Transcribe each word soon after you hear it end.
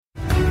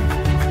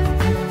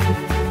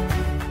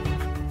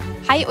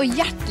Hei og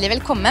hjertelig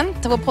velkommen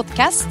til vår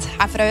podcast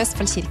her fra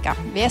Østfoldkirka.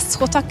 Vi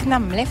så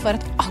takknemlige for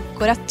at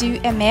akkurat du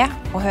med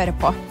og hører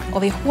på, og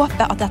vi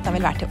håper at dette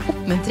vil være til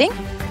oppmuntring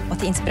og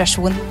til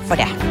inspirasjon for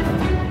det. Jeg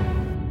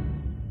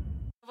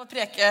får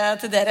preke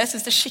til dere, jeg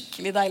synes det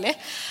skikkelig deilig.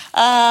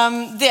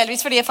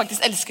 Delvis fordi jeg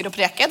faktisk elsker å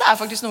preke, det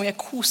faktisk noe jeg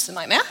koser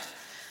meg med.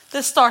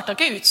 Det startet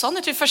ikke ut sånn,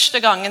 jeg tror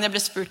første gangen jeg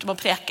ble spurt om å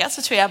preke,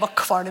 så tror jeg var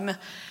kvalm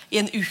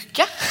I en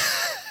uke.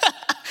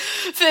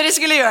 Før jeg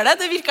skulle gjøre det,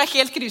 det virket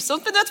helt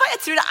grusomt, men vet du hva, jeg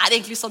tror det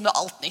egentlig sånn med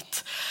alt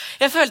nytt.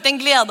 Jeg følte en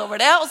glede over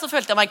det, og så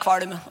følte jeg meg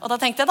kvalm. Og da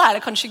tenkte jeg, det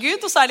det kanskje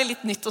Gud, og så det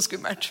litt nytt og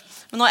skummelt.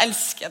 Men nå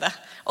elsker jeg det.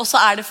 Og så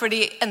det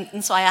fordi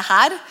enten så jeg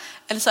her,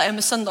 eller så jeg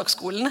med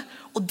søndagsskolen,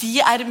 og de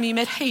mye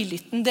mer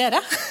høylytte enn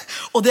dere.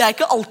 Og det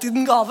ikke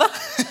alltid en gave.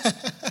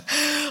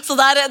 Så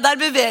der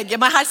beveger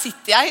jeg meg, her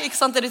sitter jeg, ikke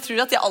sant? Dere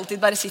tror at jeg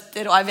alltid bare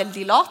sitter og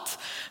veldig lat.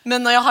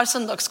 Men når jeg har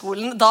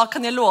søndagsskolen, da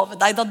kan jeg love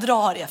deg, da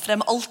drar jeg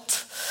frem alt.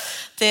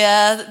 Det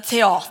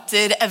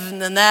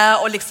teaterevnene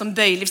og liksom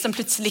bøylig som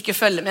plutselig ikke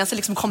følger med, så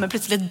liksom kommer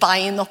plutselig et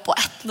bein opp og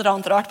et eller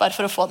annet rart, bare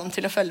for å få dem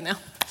til å følge med.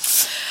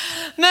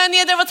 Men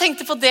jeg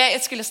tenkte på det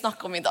jeg skulle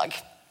snakke om I dag.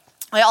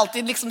 Og jeg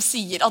alltid liksom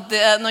sier at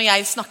når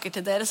jeg snakker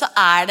til dere, så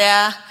det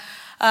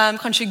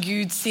kanskje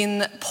Gud sin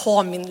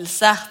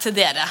påminnelse til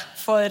dere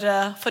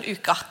for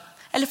uka,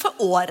 eller for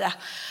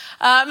året.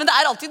 Men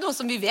det alltid noe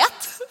som vi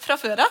vet fra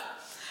før av.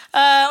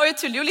 Og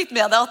jeg tuller jo litt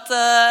med det at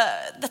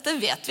dette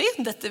vet vi,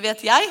 dette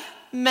vet jeg,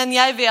 men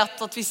jeg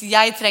vet at hvis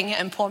jeg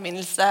trenger en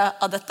påminnelse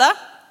av dette,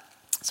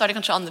 så det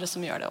kanskje andre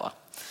som gjør det også.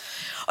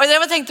 Og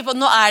jeg tenkte på,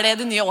 nå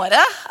det nye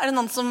året. Det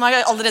noen som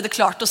har allerede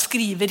klart å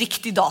skrive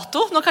riktig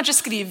dato? Nå kanskje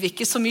skriver vi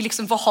ikke så mye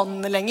liksom for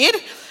hånden lenger,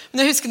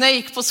 men jeg husker når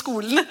jeg gikk på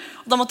skolen,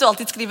 og da måtte du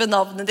alltid skrive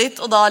navnet ditt,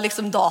 og da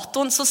liksom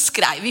datoen, så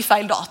skrev vi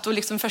feil dato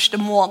liksom første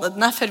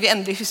månedene, før vi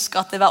endelig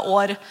husket at det var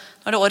år,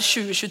 nå det år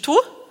 2022.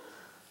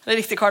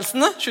 Det riktig,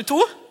 Karlsen?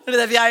 22?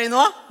 Det vi I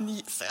nå?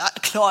 Så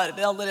jeg klarer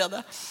det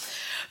allerede.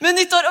 Men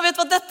nyttår, og vet du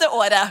hva dette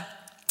året,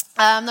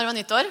 når det var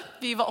nyttår,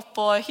 vi var oppe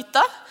på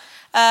hytta,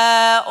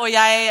 og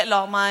jeg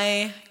la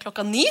meg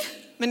 9:00,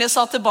 men jeg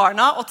sa til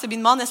barna og til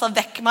min mann, jeg sa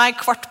vekk meg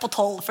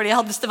 11:15, fordi jeg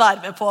hadde lyst til å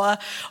være med på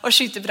å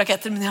skyte opp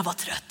raketter, men jeg var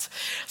trøtt.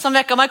 Så han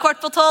vekket meg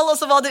 11:15, og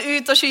så var det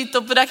ut og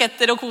skyte opp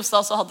raketter og kose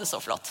oss og hadde det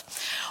så flott.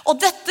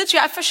 Og dette tror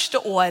jeg første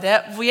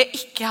året hvor jeg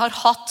ikke har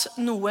hatt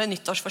noe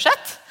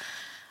nyttårsforsett.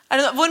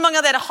 Hvor mange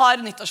av dere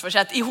har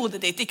nyttårsforsett I hodet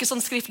ditt? Ikke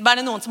sånn skrift,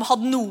 men det noen som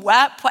hadde noe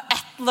på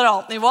et eller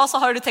annet nivå, så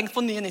har du tenkt på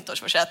nye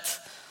nyttårsforsett.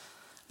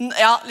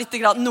 Ja, litt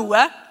grann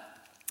noe.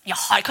 Jeg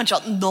har kanskje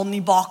hatt noen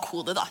I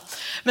bakhodet da.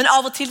 Men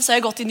av og til så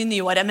har jeg gått inn I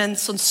nyåret, men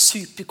sånn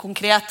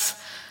superkonkret.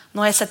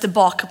 Nå har jeg sett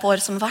tilbake på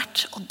året som har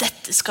vært, og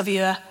dette skal vi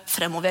gjøre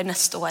fremover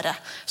neste året.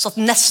 Så at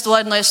neste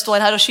år, når jeg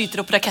står her og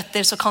skyter opp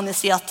raketter, så kan jeg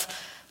si at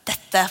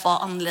dette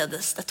var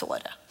annerledes dette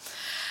året.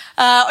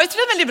 Og jeg tror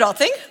det en veldig bra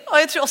ting, og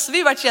jeg tror også vi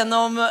har vært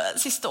gjennom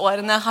siste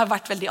årene har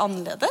vært veldig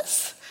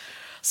annerledes.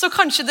 Så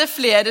kanskje det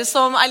flere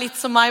som litt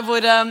som meg,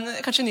 hvor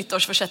kanskje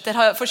nyttårsforsetter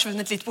har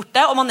forsvunnet litt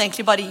borte, og man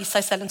egentlig bare gir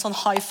seg selv en sånn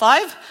high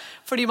five,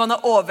 fordi man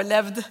har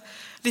overlevd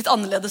litt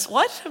annerledes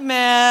år,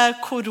 med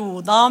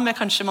korona, med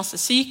kanskje masse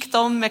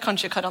sykdom, med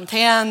kanskje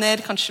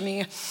karantener, kanskje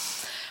mye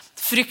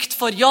frykt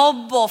for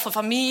jobb og for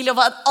familie,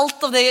 og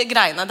alt av det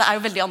greiene, det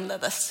jo veldig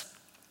annerledes.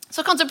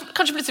 Så kanskje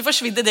plutselig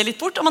forsvidde det litt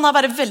bort, og man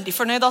bare veldig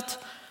fornøyd at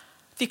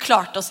vi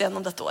klarte oss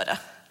gjennom dette året.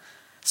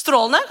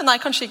 Strålende? Nei,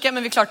 kanskje ikke,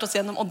 men vi klarte oss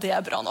gjennom, og det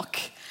bra nok.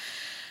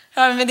 Jeg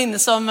har en venninne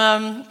som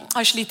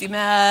har slitt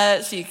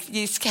med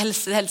psykisk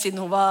helse helt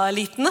siden hun var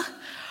liten,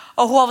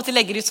 og hun av og til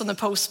legger ut sånne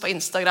posts på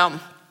Instagram.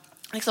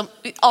 Liksom,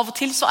 av og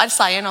til så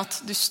seieren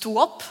at du sto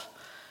opp,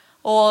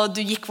 og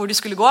du gikk hvor du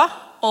skulle gå,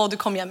 og du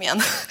kom hjem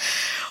igjen.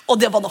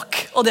 Og det var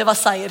nok, og det var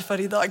seier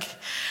for I dag.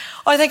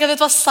 Og jeg tenker, vet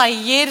du hva,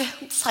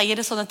 seier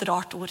sånn et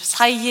rart ord.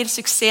 Seier,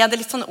 suksess, det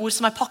litt sånne ord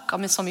som pakket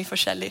med så mye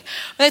forskjellig.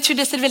 Men jeg tror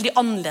det ser veldig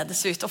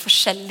annerledes ut, og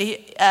forskjellig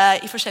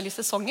I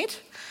forskjellige sesonger.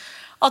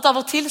 At av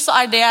og til så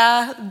det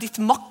ditt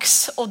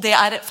maks, og det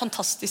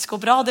fantastisk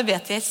og bra, og det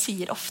vet jeg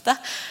sier ofte.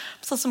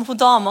 Sånn som hun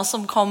dama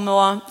som kom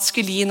og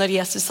skulle gi når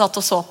Jesus satt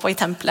og så på I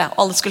tempelet,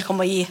 og alle skulle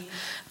komme og gi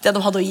det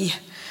de hadde å gi.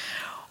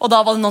 Og da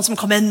var det noen som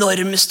kom med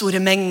enorme store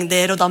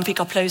mengder, og de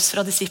fikk applaus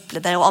fra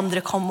disiplene, og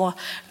andre kom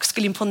og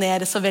skulle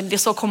imponere så veldig.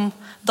 Så kom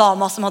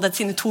dama som hadde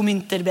sine 2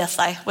 mynter ved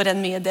seg, hvor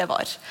enn mye det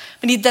var.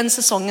 Men I den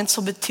sesongen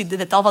så betydde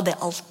det, da var det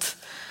alt.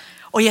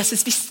 Og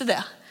Jesus visste det.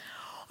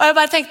 Og jeg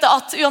bare tenkte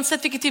at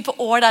uansett hvilken type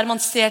år der man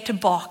ser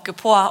tilbake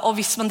på, og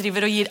hvis man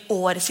driver og gir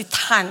året sitt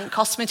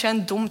terningkast, som jeg tror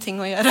en dum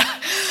ting å gjøre,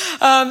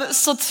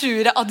 så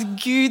tror jeg at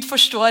Gud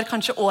forstår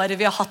kanskje året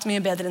vi har hatt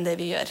mye bedre enn det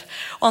vi gjør.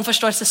 Og han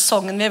forstår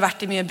sesongen vi har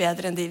vært I mye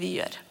bedre enn det vi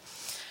gjør.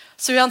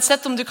 Så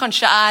uansett om du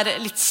kanskje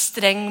litt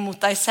streng mot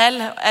deg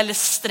selv, eller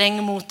streng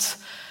mot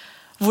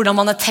hvordan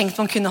man har tenkt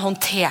man kunne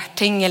håndtere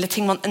ting, eller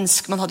ting man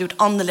ønsker man hadde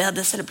gjort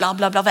annerledes, eller bla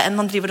bla bla, hva enn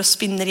man driver og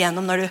spinner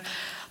igjennom når du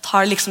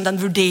tar liksom den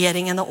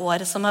vurderingen av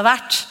året som har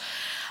vært,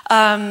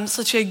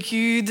 så tror jeg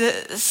Gud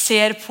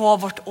ser på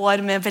vårt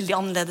år med veldig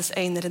annerledes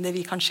øyne enn det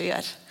vi kanskje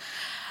gjør.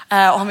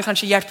 Og han vil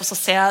kanskje hjelpe oss å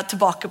se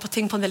tilbake på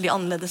ting på en veldig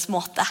annerledes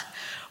måte.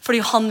 Fordi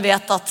han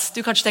vet at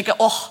du kanskje tenker,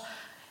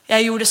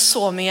 Jeg gjorde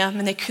så mye,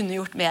 men jeg kunne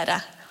gjort mer.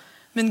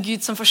 Men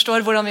Gud som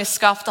forstår hvordan vi er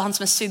skapt, det han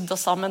som sydd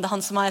oss sammen, det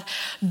han som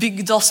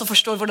bygd oss og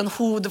forstår hvordan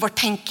hodet vårt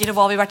tenker og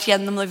hva vi har vært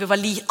gjennom når vi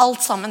var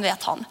alt sammen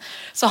vet han.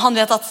 Så han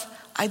vet at,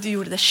 nei, du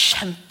gjorde det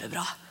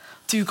kjempebra.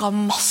 Du ga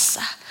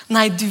masse.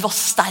 Nei, du var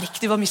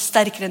sterk, du var mye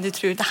sterkere enn du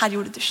tror. Det her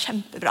gjorde du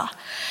kjempebra.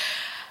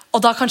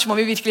 Og da kanskje må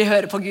vi virkelig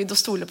høre på Gud og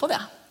stole på det.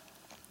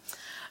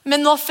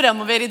 Men nå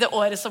fremover i det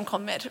året som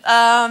kommer.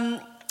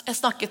 Jeg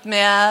snakket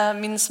med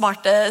min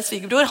smarte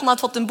svigerbror. Han har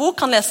fått en bok.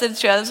 Han leser,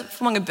 tror jeg,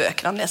 for mange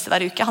bøker han leser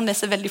hver uke. Han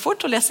leser veldig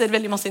fort og leser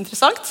veldig masse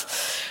interessant.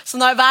 Så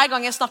hver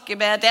gang jeg snakker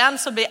med Dan,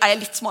 så er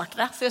jeg litt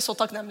smartere. Så jeg er så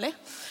takknemlig.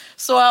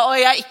 Og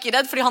jeg er ikke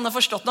redd, fordi han har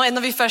forstått nå.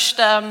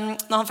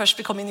 Når han først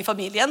vil komme inn i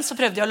familien, så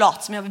prøvde jeg å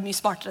late som jeg var mye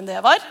smartere enn det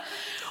jeg var.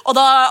 Og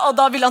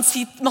da ville han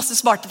si masse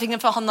smarte ting,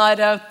 for han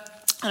har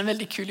en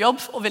veldig kul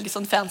jobb, og veldig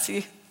sånn fancy,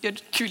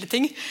 gjør kule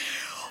ting.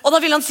 Og da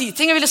ville han si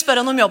ting, jeg ville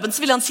spørre han om jobben, så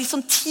ville han si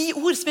sånn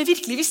 10 ord som jeg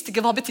virkelig visste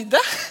ikke hva betydde.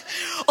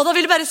 Og da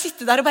ville jeg bare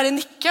sitte der og bare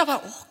nikke, og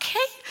bare, ok.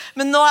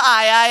 Men nå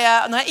er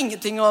jeg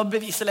ingenting å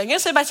bevise lenger,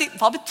 så jeg bare sier,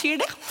 hva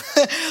betyr det?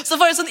 Så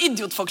får jeg en sånn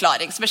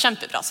idiotforklaring som er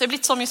kjempebra, så jeg er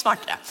blitt så mye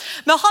smartere.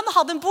 Men han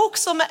hadde en bok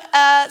som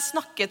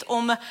snakket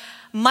om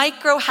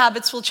Micro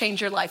Habits Will Change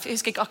Your Life. Jeg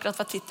husker ikke akkurat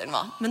hva titelen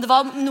var, men det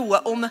var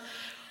noe om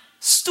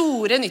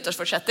store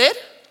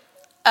nyttårsforsetter,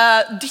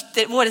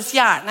 dytter våres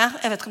hjerne,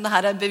 jeg vet ikke om det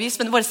her er bevis,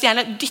 men våres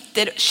hjerne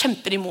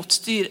kjemper imot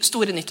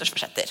store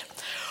nyttårsforsetter.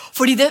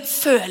 Fordi det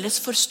føles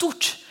for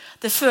stort.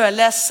 Det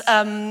føles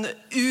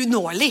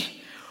unåelig.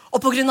 Og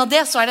på grunn av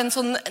det så er det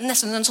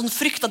nesten en sånn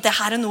frykt at det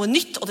her er noe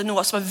nytt, og det er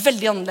noe som er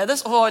veldig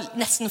annerledes og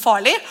nesten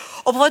farlig.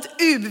 Og på et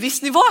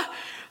ubevisst nivå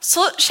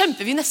så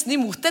kjemper vi nesten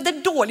imot det. Det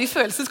er dårlige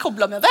følelser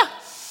koblet med det.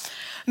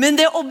 Men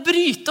det å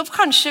bryte opp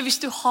kanskje hvis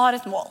du har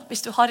et mål,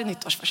 hvis du har et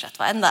nyttårsforsett,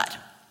 hva enn det er.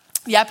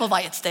 Vi er på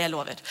vei et sted, jeg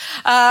lover.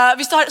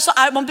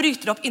 Man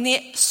bryter opp inn i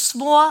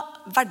små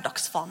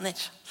hverdagsvaner.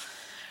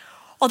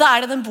 Og da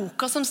er det den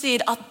boka som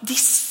sier at de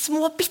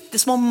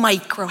bittesmå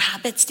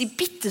microhabits, de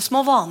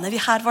bittesmå vaner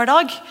vi har hver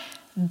dag,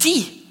 de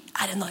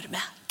er enorme.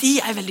 De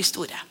er veldig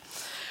store.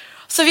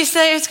 Så hvis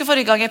jeg husker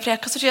forrige gang jeg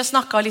preket, så tror jeg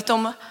snakket litt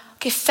om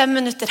 5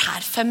 minutter her,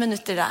 5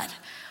 minutter der.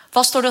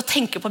 Hva står du og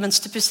tenker på mens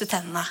du pusser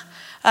tennene?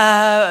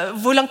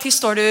 Hvor lang tid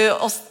står du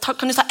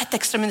kan du ta et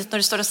ekstra minutt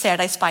når du står og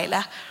ser deg i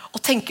speilet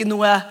og tenke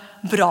noe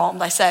bra om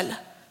deg selv,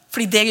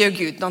 fordi det gjør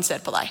Gud når han ser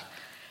på deg.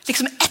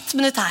 Liksom 1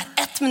 minutt her,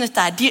 1 minutt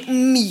der. De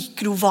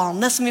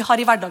mikrovanene som vi har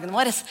i hverdagen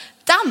vår,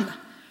 dem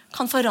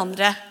kan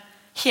forandre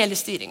hele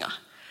styringen.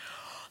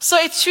 Så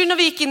jeg tror når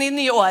vi gikk inn i det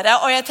nye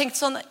året, og jeg tenkte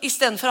sånn, i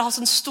stedet for å ha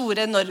sånne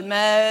store,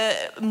 enorme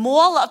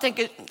mål, jeg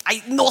tenker, nei,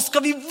 nå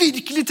skal vi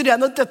virkelig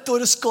trene, dette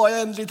året skal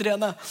jeg endelig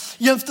trene,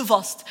 jevnt og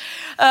fast.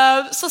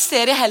 Så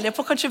ser jeg heller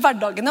på kanskje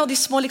hverdagene, og de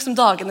små liksom,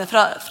 dagene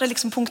fra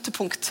liksom, punkt til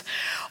punkt,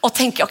 og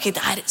tenker, ok,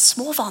 det er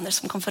små vaner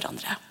som kan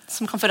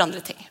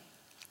forandre ting.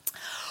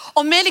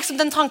 Og med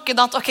liksom den tanken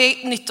at,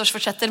 ok,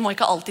 nyttårsforsetter må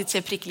ikke alltid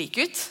se prikk like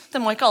ut,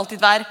 det må ikke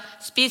alltid være,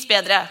 spis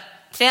bedre,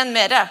 tren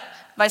mer,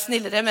 vær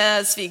snillere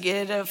med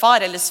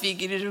svigerfar eller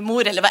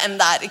svigermor eller hva enn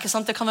det er, ikke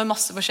sant? Det kan være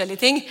masse forskjellige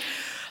ting.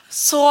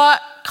 Så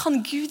kan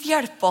Gud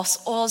hjelpe oss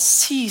å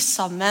sy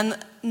sammen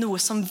noe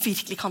som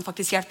virkelig kan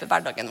faktisk hjelpe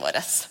hverdagen vår.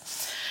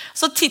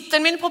 Så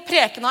titelen min på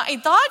prekena i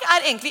dag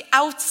er egentlig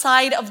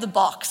Outside of the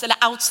Box, eller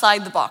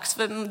Outside the Box.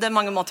 Det er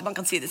mange måter man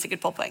kan si det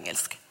sikkert på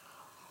engelsk.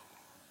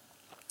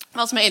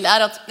 Hva som er ille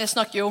er at jeg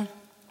snakker jo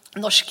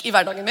norsk i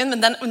hverdagen min,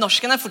 men den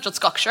norsken er fortsatt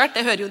skakkskjørt.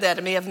 Det hører jo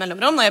dere med jevn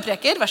mellomrom når jeg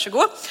preker, vær så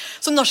god.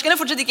 Så norsken er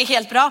fortsatt ikke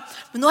helt bra,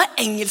 men nå er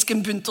engelsken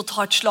begynt å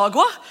ta et slag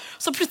også.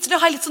 Så plutselig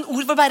har jeg litt sånn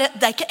ord hvor bare,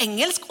 det er ikke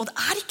engelsk, og det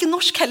er ikke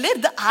norsk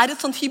heller. Det er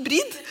et sånt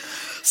hybrid.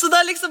 Så det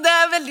er, liksom, det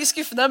er veldig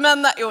skuffende,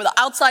 men jo, det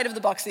er outside of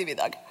the box i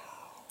dag.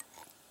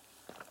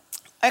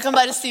 Jeg kan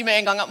bare si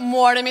med en gang at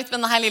målet mitt med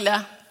denne lille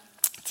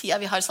tida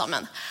vi har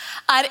sammen,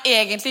 er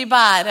egentlig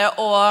bare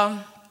å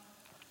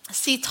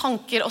si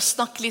tanker og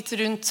snakke litt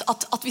rundt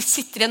at vi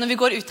sitter igjen når vi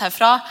går ut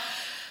herfra,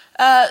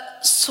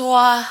 så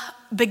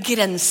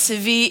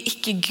begrenser vi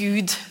ikke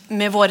Gud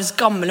med våre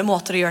gamle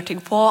måter å gjøre ting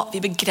på.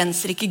 Vi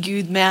begrenser ikke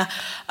Gud med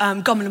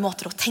gamle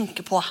måter å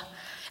tenke på.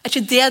 Er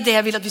ikke det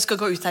jeg vil at vi skal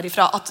gå ut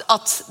herifra?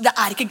 At det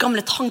er ikke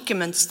gamle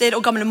tankemønster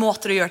og gamle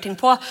måter å gjøre ting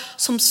på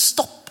som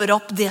stopper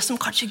opp det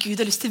som kanskje Gud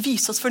har lyst til å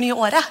vise oss for nye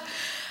året.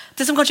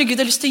 Det som kanskje Gud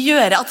har lyst til å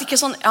gjøre, at ikke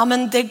sånn, ja,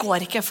 men det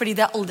går ikke fordi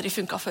det aldri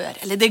funket før,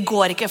 eller det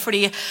går ikke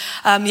fordi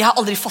jeg har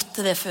aldri fått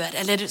til det før,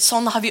 eller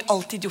sånn har vi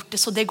alltid gjort det,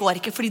 så det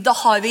går ikke, fordi da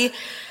har vi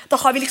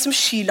liksom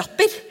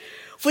skylapper,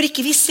 hvor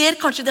ikke vi ser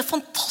kanskje det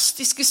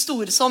fantastiske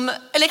store som,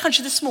 eller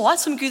kanskje det små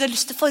som Gud har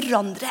lyst til å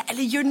forandre,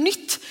 eller gjøre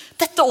nytt,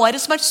 dette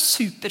året som er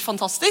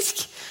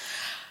superfantastisk,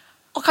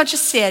 og kanskje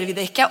ser vi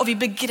det ikke, og vi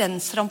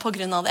begrenser ham på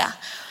grunn av det.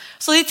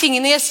 Så de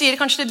tingene jeg sier,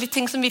 kanskje det er litt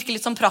ting som virker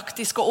litt sånn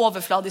praktisk og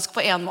overfladisk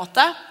på en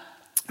måte,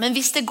 men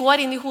hvis det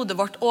går inn i hodet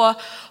vårt og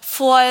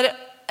får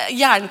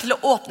hjernen til å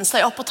åpne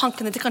seg opp, og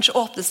tankene til kanskje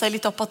åpne seg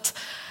litt opp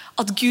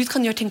at Gud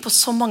kan gjøre ting på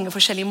så mange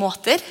forskjellige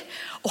måter,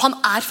 og han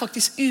er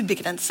faktisk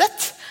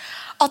ubegrenset,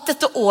 at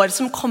dette året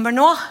som kommer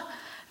nå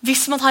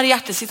Hvis man har i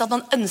hjertet sitt at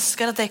man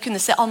ønsker at det kunne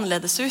se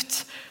annerledes ut,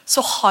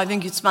 så har vi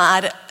en Gud som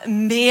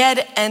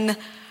mer enn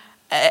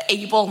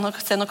able, nå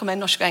kommer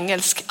jeg norsk og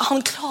engelsk.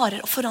 Han klarer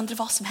å forandre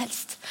hva som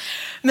helst.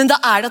 Men da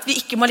det at vi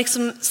ikke må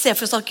liksom se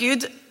for oss at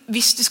Gud,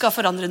 hvis du skal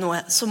forandre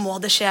noe, så må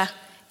det skje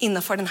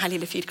innenfor denne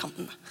lille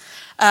firkanten.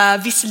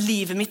 Hvis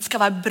livet mitt skal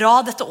være bra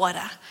dette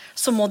året,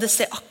 så må det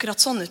se akkurat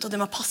sånn ut, og det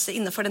må passe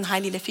innenfor denne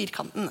lille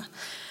firkanten.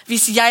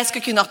 Hvis jeg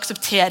skal kunne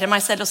akseptere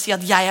meg selv og si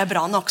at jeg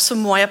bra nok, så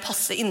må jeg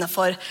passe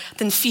innenfor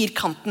den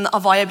firkanten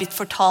av hva jeg blitt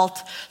fortalt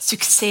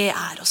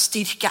suksess og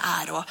styrke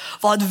og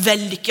hva et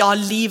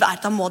vellykket liv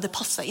Da må det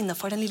passe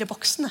innenfor den lille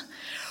boksen.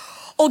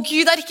 Og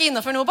Gud ikke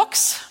innenfor noen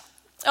boks.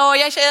 Og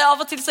av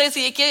og til så jeg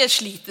sier ikke jeg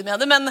sliter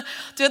med det, men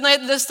du vet,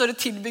 når jeg står og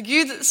tilber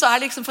Gud, så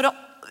det liksom for å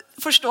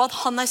forstå at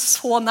han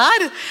så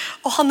nær,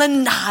 og han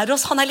nær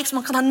oss. Han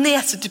liksom, han kan ha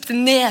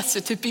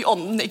nesetupp i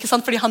ånden, ikke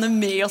sant? Fordi han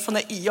med oss, han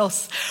i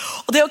oss.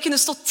 Og det å kunne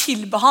stå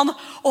tilbe han,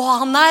 og ha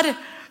han nær,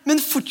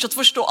 men fortsatt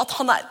forstå at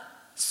han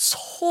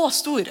så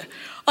stor.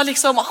 Og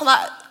liksom, han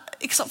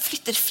liksom,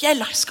 flytter fjell,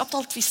 har skapt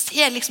alt vi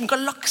ser, liksom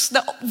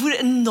galaksene, hvor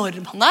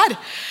enorm han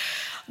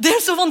Det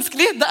så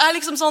vanskelig. Det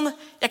liksom sånn,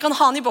 jeg kan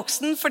ha han i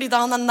boksen, fordi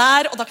da han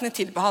nær, og da kan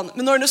jeg tilbe han.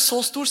 Men når han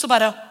så stor, så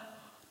bare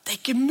det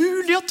ikke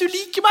mulig at du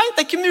liker meg.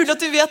 Det ikke mulig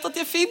at du vet at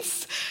jeg finnes.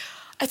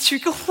 Jeg tror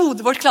ikke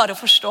hodet vårt klarer å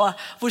forstå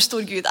hvor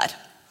stor Gud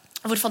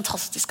hvor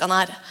fantastisk han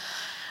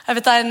Jeg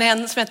vet det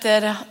en som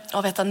heter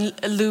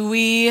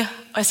Louis,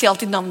 og jeg sier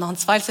alltid navnet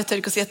hans feil, så jeg tør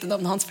ikke å si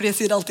etternavnet hans, fordi jeg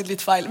sier alltid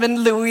litt feil, men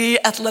Louis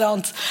et eller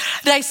annet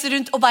reiser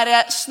rundt og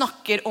bare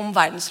snakker om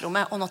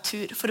verdensrommet og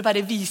natur, for å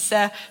bare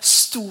vise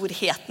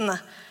storheten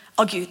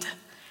av Gud.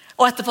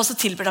 Og etterpå så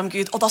tilber de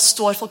Gud, og da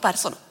står folk bare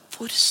sånn,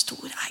 hvor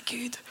stor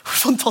Gud? Hvor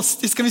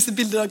fantastisk å vise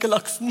bilder av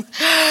galaksen.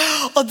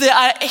 Og det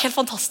helt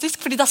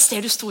fantastisk, fordi da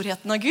ser du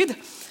storheten av Gud.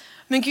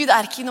 Men Gud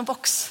ikke i noen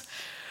boks.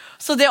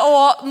 Så det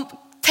å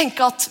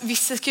tenke at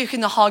hvis jeg skulle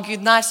kunne ha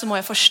Gud nær, så må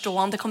jeg forstå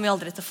han. Det kommer vi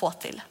aldri til å få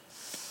til.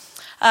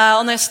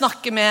 Og når jeg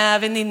snakker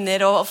med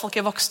venninner og folk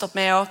jeg vokst opp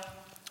med,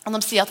 og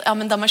de sier at ja,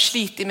 men de har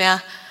slitt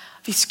med,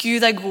 hvis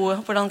Gud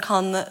god, hvordan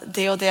kan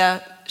det og det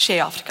skje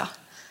i Afrika?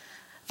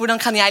 Hvordan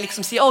kan jeg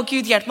liksom si,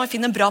 Gud hjelp meg å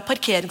finne en bra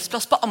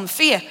parkeringsplass på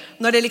Amfi,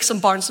 når det liksom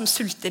barn som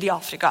sulter i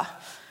Afrika?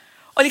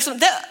 Og liksom,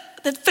 det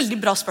et veldig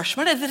bra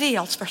spørsmål, det et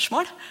realt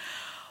spørsmål.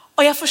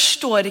 Og jeg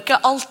forstår ikke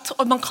alt,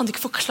 og man kan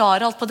ikke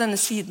forklare alt på denne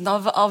siden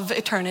av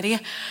eternity.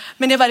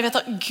 Men jeg bare vet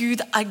at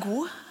Gud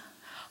god.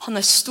 Han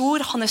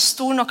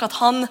stor nok at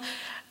han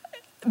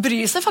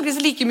bryr seg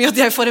faktisk like mye at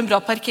jeg får en bra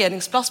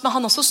parkeringsplass, men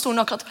han også stor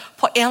nok at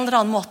på en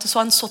eller annen måte så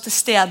han så til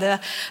stede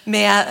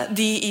med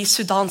de i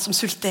Sudan som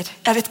sulter.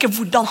 Jeg vet ikke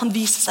hvordan han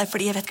viser seg for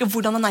de, jeg vet ikke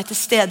hvordan han til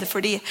stede for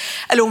de,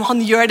 eller om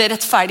han gjør det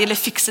rettferdig eller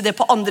fikser det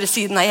på andre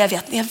siden. Nei, jeg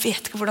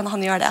vet ikke hvordan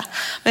han gjør det,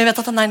 men jeg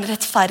vet at han en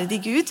rettferdig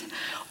Gud,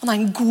 og han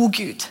en god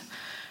Gud.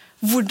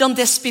 Hvordan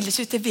det spilles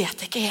ut, det vet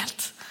jeg ikke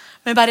helt,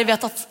 men jeg bare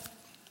vet at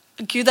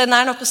Gud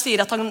nær nok og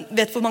sier at han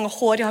vet hvor mange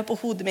hår jeg har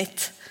på hodet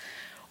mitt,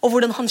 og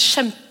hvordan han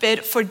kjemper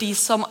for de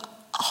som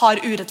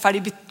har urettferdig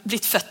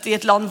blitt født i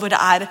et land hvor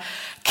det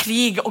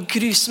krig og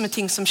grusomme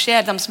ting som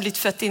skjer, de som blitt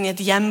født inn i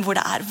et hjem hvor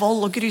det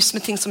vold og grusomme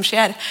ting som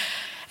skjer.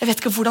 Jeg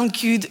vet ikke hvordan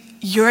Gud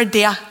gjør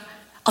det,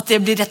 at det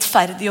blir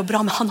rettferdig og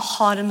bra, men han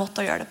har en måte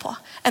å gjøre det på.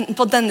 Enten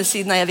på denne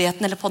siden av jeg vet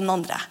den, eller på den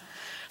andre.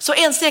 Så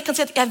eneste jeg kan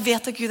si at jeg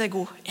vet at Gud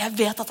god. Jeg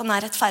vet at han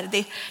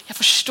rettferdig.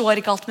 Jeg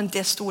forstår ikke alt, men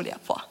det stoler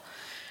jeg på.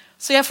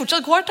 Så jeg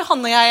fortsatt går til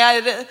han når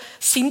jeg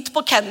sint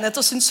på Kenneth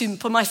og synes synd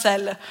på meg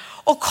selv.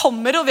 Og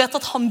kommer og vet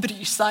at han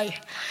bryr seg.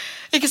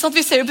 Ikke sant?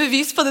 Vi ser jo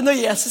bevis på det når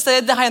Jesus,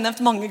 det har jeg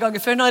nevnt mange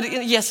ganger før, når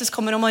Jesus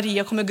kommer og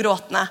Maria kommer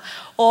gråtende,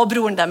 og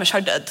broren deres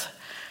har dødd.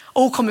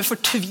 Og hun kommer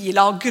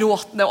fortvilet og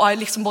gråtende, og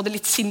liksom både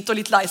litt sint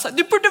og litt lei seg.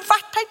 Du burde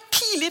vært her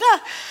tidligere!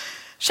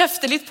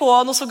 Kjefter litt på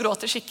han, og så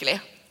gråter skikkelig.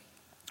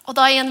 Og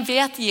da igjen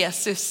vet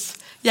Jesus,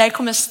 jeg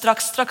kommer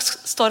straks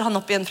står han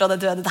opp igjen fra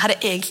det døde. Dette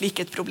egentlig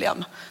ikke et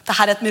problem.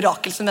 Dette et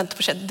mirakel som venter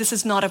på å skje. This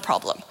is not a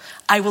problem.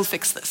 I will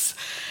fix this.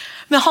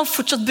 Men han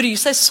fortsatt bryr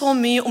seg så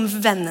mye om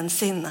vennen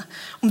sin,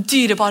 om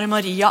dyrebare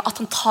Maria,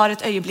 at han tar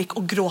et øyeblikk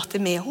og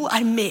gråter med.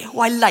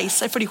 Hun lei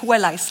seg fordi hun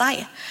lei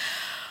seg.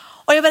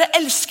 Og jeg bare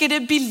elsker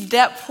det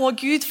bildet på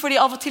Gud,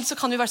 fordi av og til så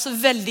kan vi være så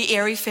veldig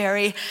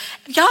airy-fairy.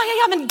 Ja,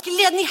 men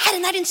gleden i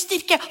Herren din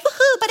styrke.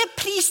 Bare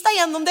pris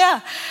deg gjennom det.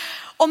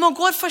 Og man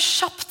går for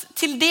kjapt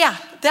til det.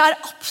 Det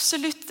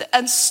absolutt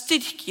en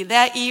styrke i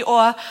det,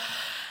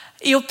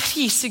 i å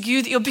prise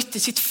Gud, i å bytte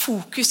sitt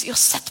fokus, i å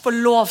sette på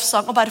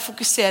lovsang og bare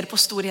fokusere på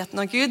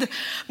storheten av Gud.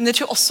 Men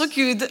jeg tror også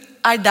Gud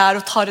der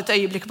og tar et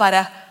øyeblikk og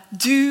bare,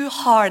 du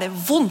har det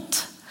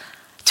vondt.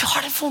 Du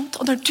har det vondt,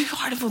 og når du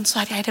har det vondt,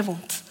 så har jeg det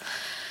vondt.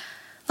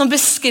 Han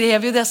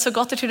beskrev jo det så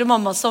godt. Jeg tror det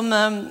mamma som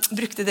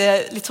brukte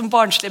det litt som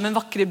barnslig, men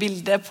vakre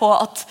bilde på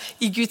at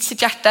i Guds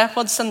sitt hjerte,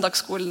 på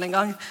søndagsskolen en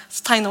gang,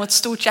 så tegnet hun et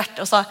stort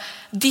hjerte og sa,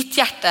 ditt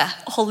hjerte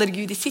holder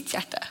Gud i sitt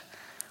hjerte.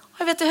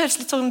 Og jeg vet det høres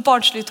litt sånn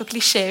barnslig ut og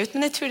klisjé ut,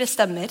 men jeg tror det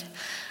stemmer.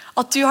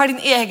 At du har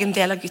din egen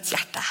del av Guds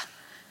hjerte.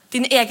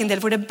 din egen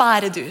del hvor det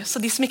bare du.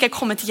 Så de som ikke er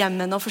kommet hjem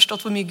ennå og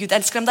forstått hvor mye Gud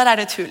elsker dem, der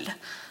det et hull.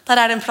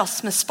 Der det en plass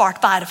med spart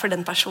bære for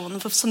den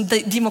personen. For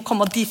de må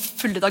komme og de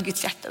fyller av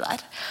Guds hjerte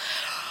der.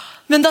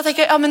 Men da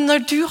tenker jeg, ja, men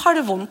når du har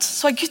det vondt,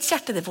 så er Guds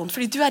hjerte det vondt,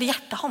 fordi du er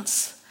hjertet hans.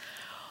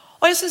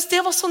 Og jeg synes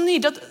det var så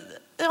nydelig at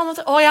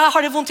jeg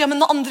har det vondt, ja, men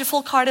når andre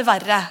folk har det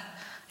verre.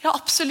 Ja,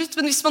 absolutt,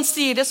 men hvis man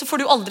sier det, så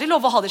får du aldri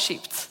lov å ha det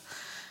kjipt.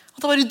 Og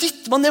da bare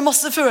dytter man ned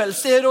masse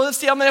følelser og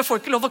sier, ja, men jeg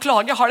får ikke lov å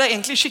klage, jeg har det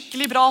egentlig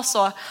skikkelig bra,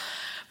 så.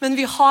 Men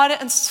vi har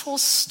en så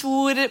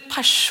stor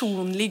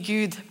personlig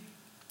Gud,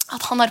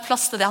 at han har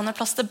plass til det, han har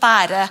plass til å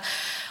bære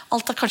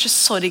alt av kanskje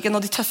sorgen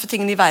og de tøffe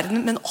tingene i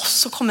verden, men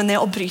også komme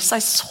ned og bry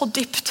seg så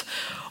dypt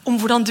om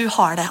hvordan du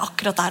har det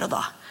akkurat der og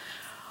da.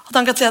 At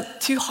han kan si at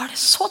du har det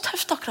så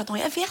tøft akkurat nå,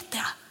 jeg vet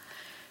det.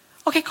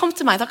 Ok, kom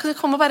til meg, da kan du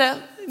komme og bare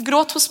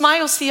gråt hos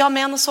meg og si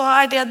amen, og så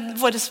er det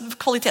vår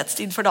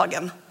kvalitetstid for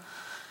dagen.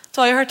 Du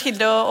har jo hørt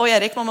Hilde og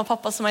Erik, mamma og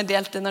pappa, som har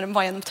delt det når de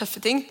var gjennom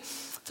tøffe ting.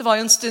 Det var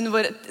jo en stund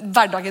hvor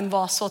hverdagen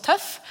var så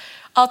tøff,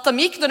 at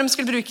de gikk når de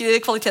skulle bruke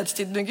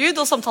kvalitetstid med Gud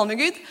og samtale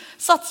med Gud,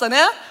 satte seg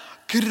ned,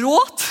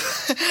 gråt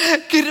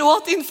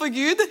innenfor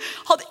Gud,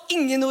 hadde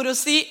ingen ord å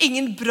si,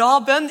 ingen bra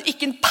bønn,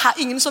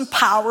 ingen sånn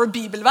power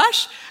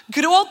bibelvers,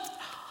 gråt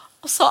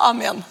og sa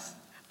amen.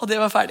 Og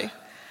det var ferdig.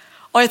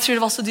 Og jeg tror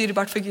det var så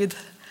dyrebart for Gud,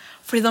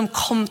 fordi de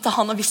kom til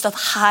han og visste at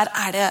her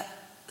er det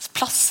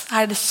plass,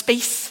 her er det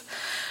space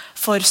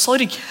for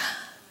sorg.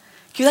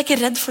 Gud er ikke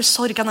redd for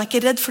sorg, han er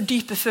ikke redd for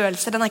dype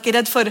følelser, han er ikke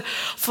redd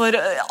for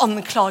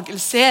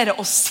anklagelser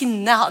og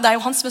sinne. Det er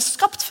jo han som har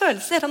skapt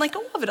følelser, han er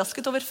ikke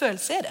overrasket over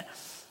følelser.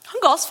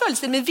 Han ga oss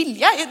følelser med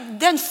vilje,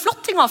 det er en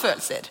flott ting å ha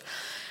følelser.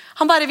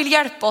 Han bare vil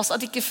hjelpe oss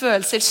at ikke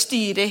følelser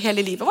styrer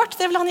hele livet vårt,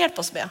 det vil han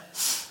hjelpe oss med.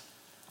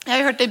 Jeg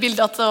har hørt det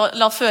bildet at å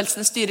la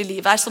følelsene styre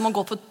livet er som å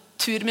gå på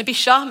tur med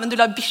bikkja, men du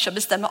lar bikkja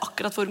bestemme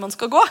akkurat hvor man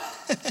skal gå.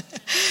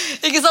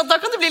 Ikke sant? Da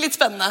kan det bli litt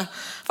spennende.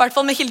 I hvert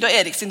fall med Hilde og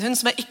Erik sin hund,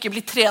 som er ikke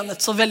blitt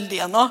trenet så veldig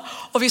ennå.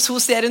 Og hvis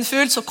hun ser en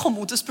fugl, så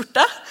kommer hun til å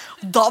spurte.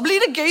 Da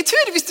blir det gøy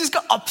tur, hvis du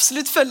skal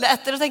absolutt følge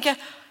etter og tenke,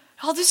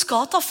 ja, du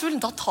skal ta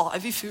fuglen, da tar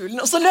vi fuglen.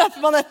 Og så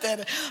løper man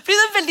etter. Fordi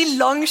det er en veldig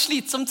lang,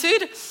 slitsom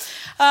tur.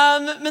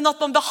 Men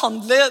at man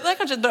behandler, det er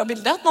kanskje et bra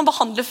bilde, at man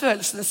behandler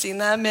følelsene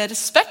sine med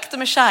respekt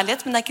og med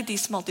kjærlighet, men det er ikke de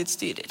som alltid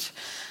styrer.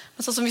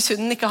 Men sånn som hvis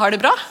hunden ikke har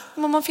det bra,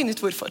 må man finne ut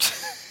hvorfor.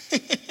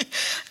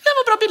 Det var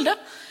et bra bilde.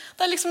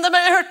 Det er liksom,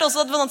 jeg hørte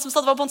også at det var noen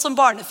som var på en sånn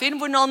barnefilm,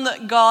 hvor noen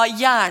ga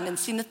hjernen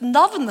sin et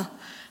navn.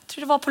 Jeg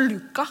tror det var på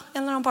Luca,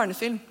 en eller annen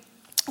barnefilm.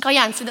 Ga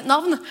hjernen sin et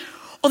navn.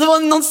 Og det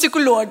var noen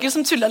psykologer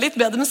som tullet litt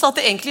med det, men sa at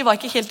det egentlig var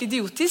ikke helt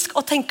idiotisk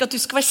å tenke at du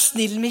skal være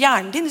snill med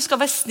hjernen din, du skal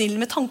være snill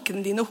med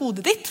tankene dine og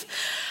hodet ditt.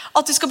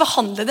 At du skal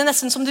behandle det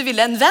nesten som du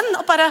ville en venn,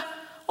 og bare,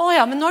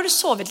 ja, men nå har du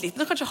sovet litt,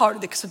 nå kanskje har du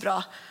det ikke så bra.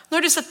 Nå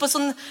har du sett på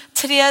sånn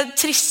 3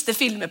 triste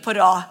filmer på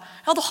rad.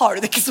 Ja, da har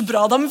du det ikke så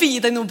bra, da må vi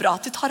gi deg noe bra,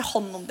 at vi tar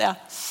hånd om det.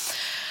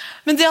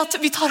 Men det at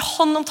vi tar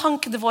hånd om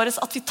tankene våre,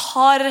 at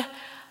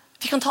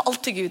vi kan ta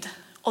alt til Gud,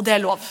 og det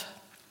er lov.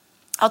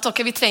 At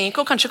ok, vi trenger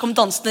ikke å kanskje komme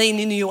dansende inn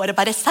i nye året,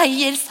 bare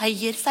seier,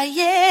 seier,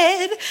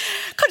 seier.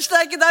 Kanskje det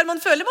er ikke der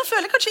man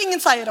føler kanskje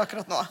ingen seier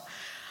akkurat nå.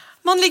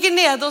 Man ligger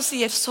nede og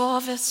sier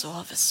sove,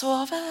 sove,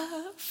 sove,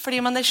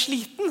 fordi man er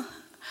sliten,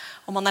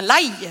 og man er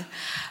lei,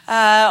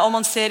 og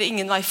man ser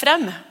ingen vei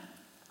frem.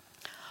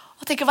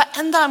 Og tenker, hva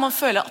enn det er man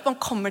føler, at man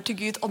kommer til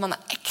Gud, og man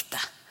er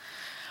ekte.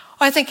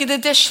 Og jeg tenker, det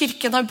er det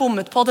kirken har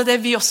bommet på, det er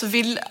det vi også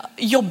vil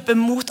jobbe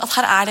mot, at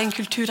her er det en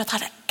kultur, at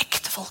her er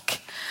ekte folk.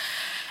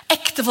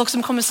 Ekte folk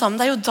som kommer sammen,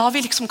 det er jo da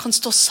vi liksom kan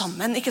stå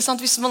sammen, ikke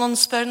sant? Hvis man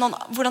spør noen,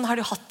 hvordan har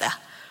du hatt det?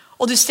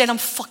 Og du ser dem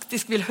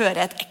faktisk vil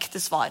høre et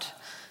ekte svar.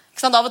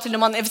 Av og til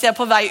hvis jeg er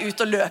på vei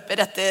ut og løper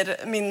etter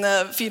min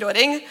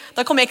 4-åring,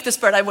 da kommer jeg ikke til å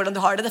spørre deg hvordan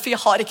du har det, for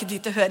jeg har ikke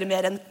tid til å høre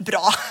mer enn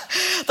bra.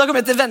 Da kommer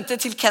jeg til å vente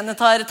til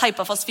Kenneth har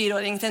teipet fast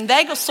 4-åringen til en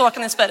vegg, og så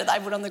kan jeg spørre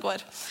deg hvordan det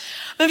går.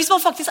 Men hvis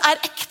man faktisk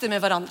er ekte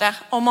med hverandre,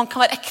 og man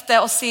kan være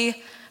ekte og si,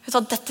 vet du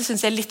hva, dette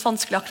synes jeg er litt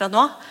vanskelig akkurat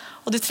nå,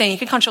 og du trenger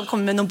ikke kanskje å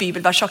komme med noen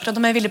bibelvers akkurat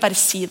nå, men jeg ville bare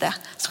si det.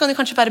 Så kan du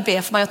kanskje bare be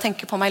for meg og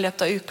tenke på meg i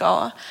løpet av uka,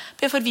 og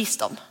be for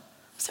visdom.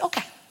 Så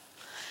ok.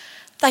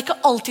 Det er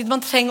ikke alltid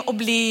man trenger å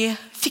bli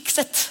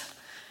fikset.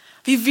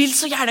 Vi vil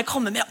så gjerne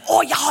komme med,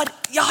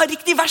 jeg har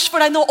riktig vers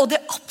for deg nå, og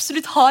det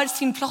absolutt har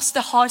sin plass,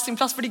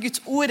 fordi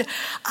Guds ord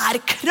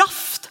er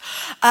kraft,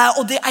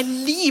 og det er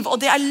liv,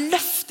 og det er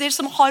løfter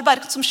som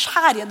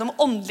skjærer gjennom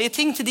åndelige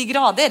ting til de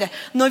grader,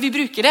 når vi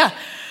bruker det.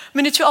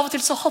 Men jeg tror av og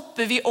til så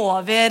hopper vi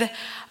over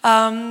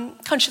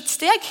kanskje et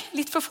steg,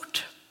 litt for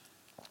fort.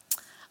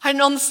 Har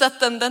noen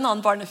sett en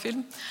annen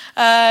barnefilm?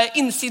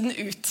 Innsiden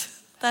ut.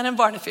 Det er en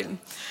barnefilm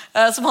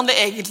som handler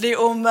egentlig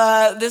om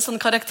det er sånne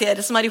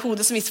karakterer som er i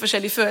hodet som viser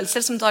forskjellige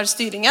følelser, som tar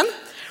styringen.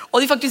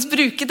 Og de faktisk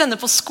bruker denne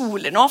på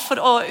skoler nå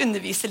for å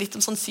undervise litt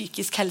om sånn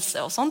psykisk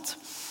helse og sånt.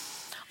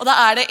 Og da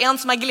er det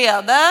en som er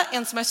glede,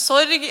 en som er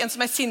sorg, en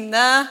som er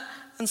sinne,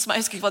 en som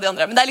jeg husker ikke hva de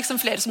andre er, men det er liksom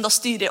flere som da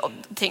styrer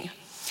ting.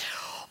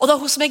 Og da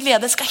hun som er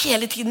glede skal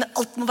hele tiden,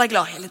 alt må være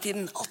glad hele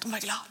tiden, alt må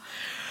være glad.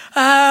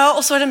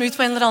 Og så er de ut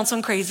på en eller annen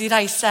sånn crazy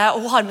reise,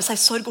 og hun har med seg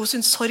sorg, og hun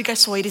synes sorg er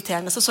så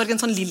irriterende, så sorg er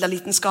en sånn lilla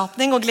liten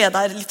skapning, og glede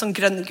er litt sånn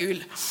grønn-gul.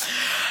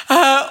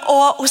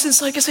 Og hun synes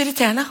sorg så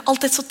irriterende.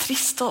 Alt så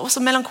trist og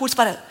så melankolsk.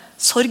 Bare,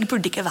 sorg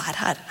burde ikke være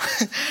her.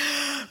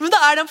 Men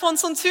da de på en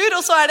sånn tur,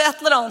 og så det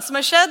et eller annet som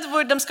skjedd,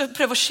 hvor de skal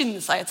prøve å skynde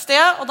seg et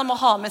sted, og de må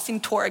ha med sin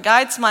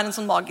tourguide, som en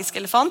sånn magisk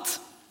elefant.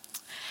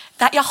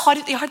 Jeg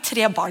har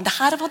 3 barn.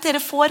 Dette hva dere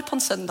får på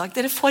en søndag.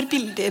 Dere får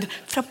bilder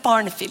fra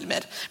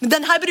barnefilmer. Men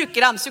denne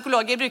bruker de.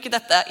 Psykologer bruker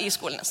dette i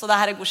skolen. Så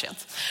dette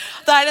godkjent.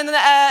 Det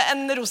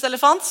en rosa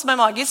elefant som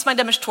magisk, som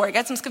deres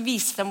tourguide, som skal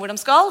vise dem hvor de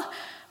skal.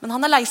 Men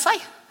han lei seg.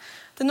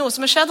 Det noe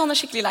som skjedd, han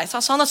skikkelig lei seg.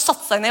 Så han har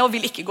satt seg ned og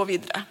vil ikke gå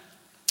videre.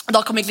 Og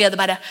da kommer glede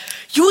bare.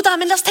 Jo da,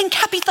 men la oss tenke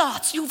happy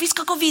thoughts. Jo, vi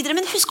skal gå videre,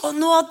 men husk,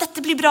 nå,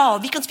 dette blir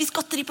bra. Vi kan spise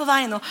godteri på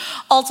veien.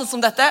 Og alt sånt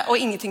som dette, og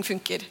ingenting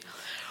funker.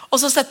 Og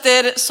så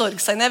setter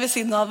sorg seg ned ved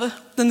siden av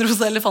den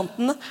rosa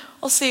elefanten,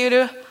 og sier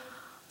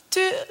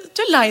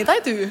du lei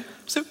deg, du.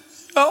 Så,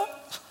 ja.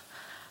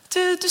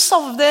 Du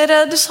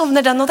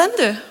savner den og den,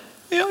 du.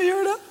 Ja,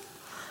 gjør det.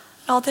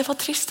 Ja, det var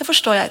trist, det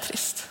forstår jeg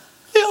trist.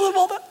 Ja, det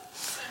var det.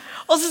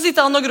 Og så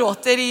sitter han og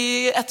gråter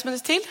i 1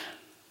 minutt til,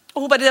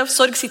 og hun bare,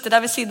 sorg sitter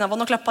der ved siden av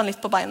han og klapper han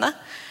litt på beinet.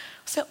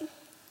 Og sier,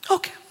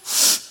 ok,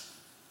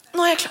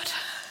 nå jeg klar.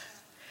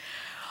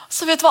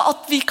 Så vet du hva,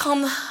 at vi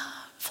kan...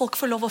 Folk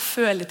får lov å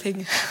føle ting.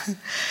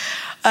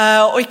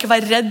 Og ikke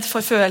være redd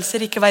for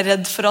følelser, ikke være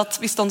redd for at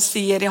hvis noen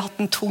sier jeg har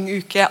hatt en tung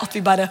uke, at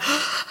vi bare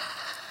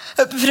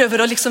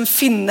prøver å liksom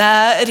finne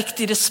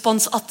riktig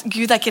respons, at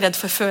Gud ikke redd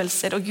for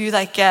følelser, og Gud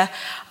ikke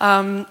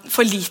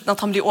for liten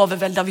at han blir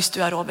overveldet hvis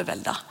du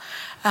overveldet.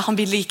 Han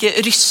blir like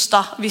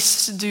rystet hvis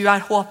du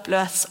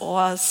håpløs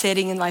og ser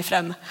ingen vei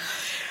frem.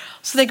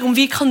 Så tenk om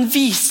vi kan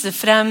vise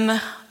frem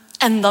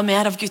enda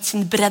mer av Guds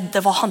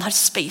bredde, hva han har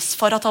space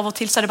for, at av og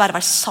til så det bare å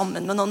være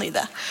sammen med noen i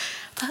det.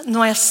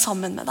 Nå jeg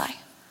sammen med deg.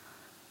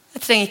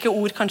 Jeg trenger ikke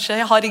ord kanskje,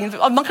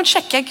 man kan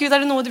sjekke, Gud, det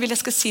noe du vil jeg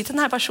skal si til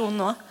denne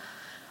personen nå?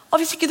 Og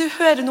hvis ikke du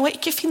hører noe,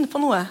 ikke finn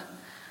på noe.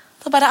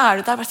 Da bare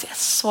du der, bare sier,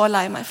 jeg så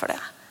lei meg for det.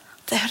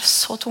 Det høres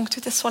så tungt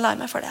ut, jeg så lei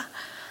meg for det.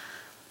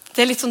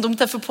 Det litt sånn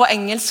dumt, for på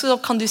engelsk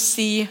så kan du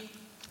si,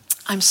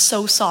 I'm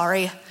so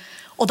sorry.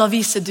 Og da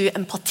viser du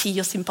empati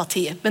og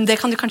sympati. Men det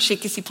kan du kanskje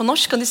ikke si på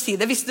norsk. Kan du si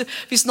det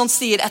hvis noen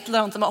sier et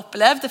eller annet de har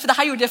opplevd? For det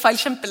her gjorde jeg feil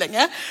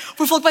kjempelenge.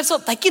 Hvor folk bare så,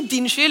 det ikke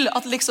din skyld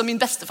at liksom min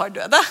bestefar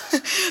døde.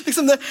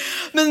 Liksom det.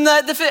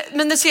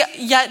 Men det sier,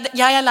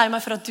 jeg lei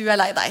meg for at du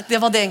lei deg. Det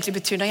var det egentlig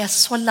betyr. Jeg er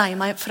så lei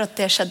meg for at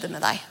det skjedde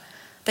med deg.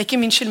 Det ikke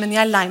min skyld, men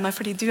jeg lei meg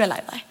fordi du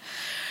lei deg.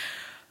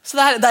 Så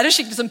det en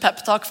skikkelig sånn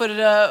pep-talk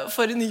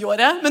for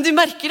nyåret. Men du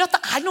merker at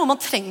det noe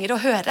man trenger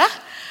å høre.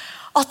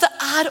 At det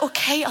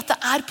ok, at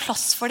det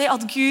plass for det,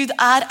 at Gud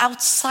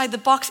outside the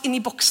box. Inni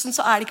boksen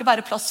så det ikke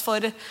bare plass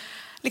for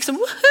liksom,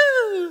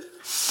 woohoo!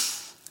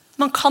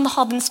 Man kan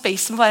ha den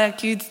spacen hvor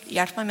Gud,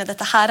 hjelp meg med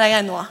dette, her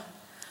jeg nå.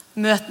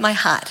 Møt meg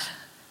her.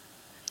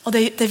 Og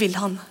det vil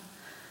han.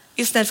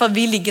 I stedet for at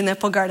vi ligger ned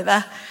på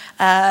gulvet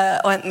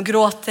og enten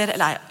gråter,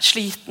 eller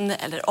sliten,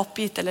 eller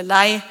oppgitt, eller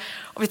lei.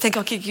 Og vi tenker,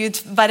 ok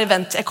Gud, bare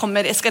vent,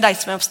 jeg skal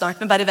reise meg opp snart,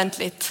 men bare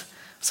vent litt.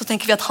 Så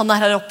tenker vi at han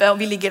her oppe, og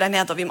vi ligger der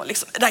nede, og vi må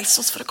liksom reise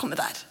oss for å komme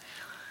der.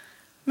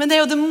 Men det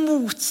jo det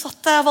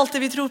motsatte av alt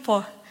det vi tror på.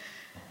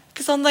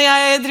 Ikke sånn, når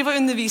jeg driver og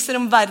underviser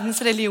om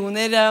verdens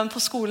religioner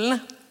på skolen,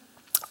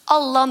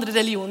 alle andre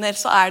religioner,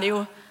 så det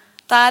jo,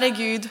 der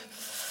Gud,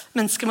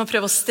 mennesker må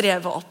prøve å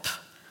streve opp.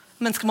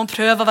 Mennesker må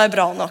prøve å være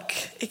bra nok,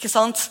 ikke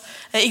sant?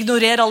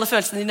 Ignorer alle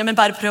følelsene dine, men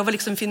bare prøve å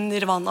liksom finne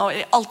nirvana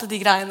og alt de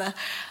greiene.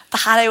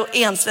 Dette jo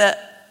eneste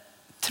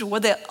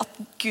troet det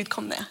at Gud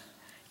kom ned.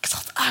 Ikke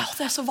sant?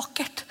 Det så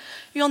vakkert.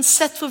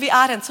 Uansett hvor vi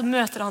hen, så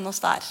møter han oss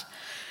der.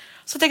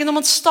 Så jeg tenker når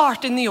man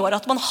starter nyåret,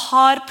 at man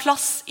har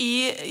plass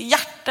i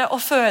hjerte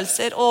og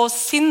følelser og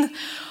sinn,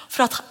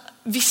 for at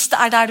hvis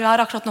det der du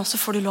akkurat nå, så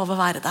får du lov å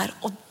være der.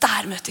 Og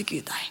der møter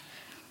Gud deg.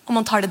 Og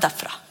man tar det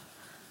derfra.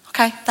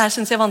 Ok, det her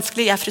synes jeg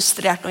vanskelig. Jeg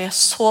frustrert nå. Jeg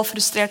så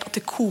frustrert at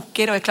det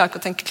koker, og jeg klarer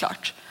ikke å tenke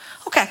klart.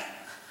 Ok,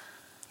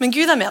 men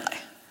Gud med deg.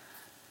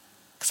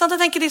 Ikke sant?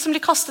 Jeg tenker de som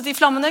blir kastet i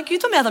flammene,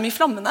 Gud var med dem i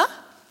flammene.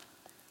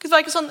 Gud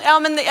var ikke sånn, ja,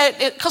 men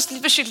jeg kaster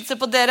litt beskyttelse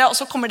på dere, og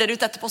så kommer dere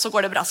ut etterpå, så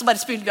går det bra. Så bare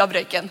spyler vi av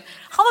røyken.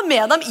 Han var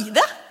med dem i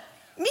det.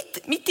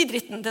 Midt i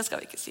dritten, det skal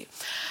vi ikke si.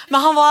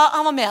 Men han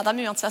var med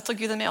dem uansett,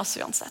 og Gud med oss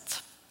uansett.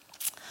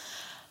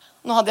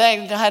 Nå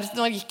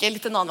gikk jeg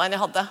litt en annen vei enn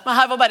jeg hadde. Men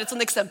her var bare et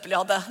sånt eksempel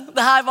jeg hadde.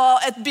 Dette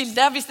var et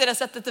bilde, hvis dere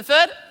har sett dette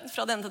før,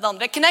 fra den til den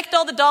andre. Connect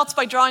all the dots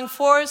by drawing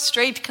 4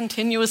 straight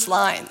continuous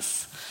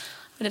lines.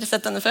 Har dere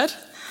sett denne før?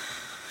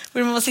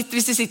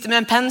 Hvis du sitter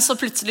med en penn, så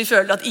plutselig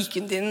føler du at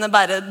IQ-en din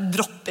bare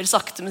dropper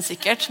sakte, men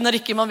sikkert,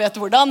 når ikke man vet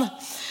hvordan.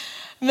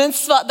 Men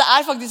det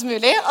faktisk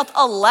mulig at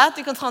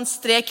du kan ta en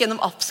strek gjennom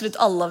absolutt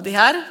alle av de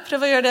her.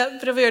 Prøv å gjøre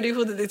det i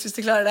hodet ditt hvis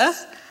du klarer det.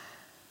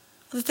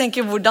 Og du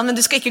tenker hvordan, men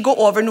du skal ikke gå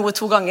over noe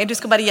 2 ganger, du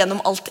skal bare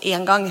gjennom alt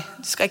 1 gang.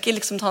 Du skal ikke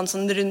liksom ta en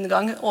sånn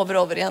rundgang over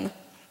og over igjen.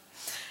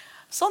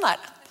 Sånn det.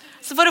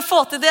 Så for å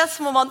få til det,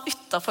 så må man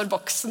utenfor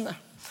boksen.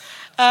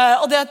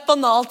 Og det et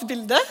banalt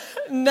bilde,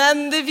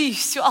 men det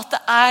viser jo at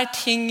det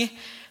ting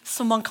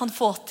som man kan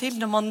få til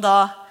når man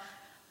da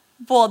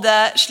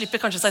både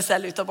slipper kanskje seg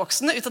selv ut av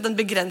boksen, ut av den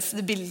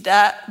begrensede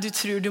bildet du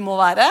tror du må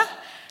være,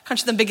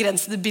 kanskje den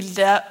begrensede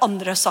bildet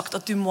andre har sagt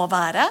at du må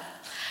være.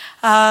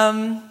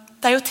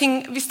 Det jo ting,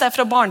 hvis det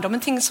fra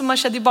barndommen, ting som har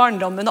skjedd i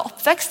barndommen og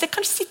oppvekst, det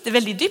kan sitte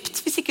veldig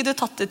dypt hvis ikke du har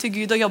tatt det til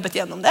Gud og jobbet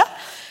gjennom det.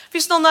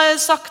 Hvis noen har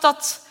sagt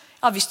at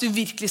hvis du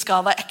virkelig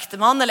skal være ekte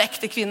mann eller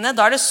ekte kvinne,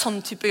 da det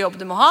sånn type jobb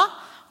du må ha,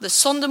 og det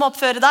sånn du må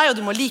oppføre deg, og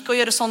du må like å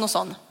gjøre sånn og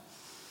sånn.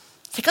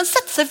 Det kan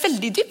sette seg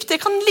veldig dypt. Det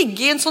kan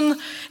ligge i en sånn,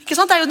 ikke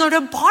sant? Det jo når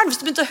du barn,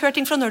 hvis du begynte å høre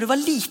ting fra når du var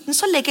liten,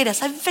 så legger det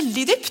seg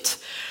veldig dypt.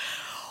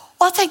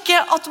 Og jeg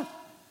tenker at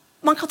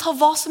man kan ta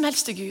hva som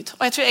helst til Gud.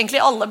 Og jeg tror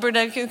egentlig alle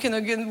burde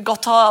kunne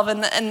godt ta av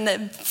en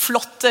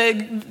flott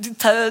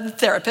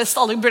therapist.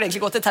 Alle burde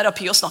egentlig gå til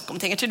terapi og snakke om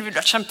ting. Jeg tror det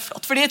ville vært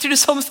kjempeflott. Fordi jeg tror det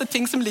er sånne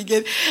ting som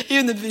ligger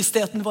i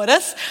underbevisstheten vår.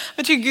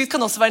 Men jeg tror Gud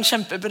kan også være en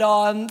kjempebra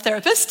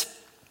therapist.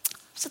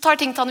 Så tar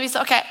ting til han og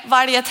viser, ok,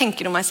 hva det jeg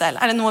tenker om meg selv?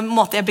 Det noen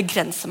måte jeg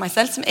begrenser meg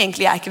selv, som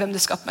egentlig ikke hvem du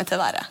skaper meg til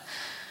å være?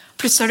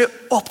 Plutselig har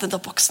du åpnet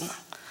opp boksen.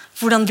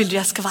 Hvordan vil du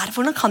jeg skal være?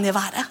 Hvordan kan jeg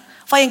være?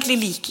 Hva egentlig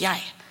liker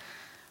jeg?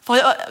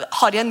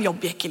 Har jeg en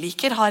jobb jeg ikke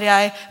liker? Har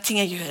jeg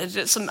ting jeg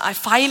gjør som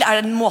feil?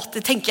 Det en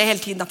måte, tenker jeg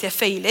hele tiden at jeg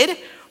feiler?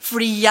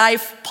 Fordi jeg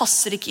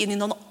passer ikke inn i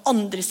noen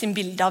andre sin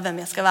bilde av hvem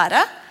jeg skal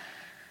være?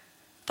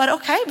 Bare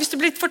ok, hvis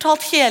du blir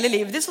fortalt hele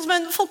livet ditt, sånn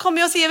som folk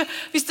kommer og sier,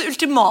 hvis det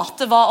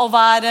ultimate var å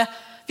være...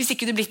 Hvis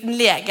ikke du blitt en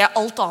lege,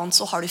 alt annet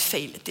så har du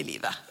feilet i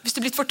livet. Hvis du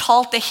blitt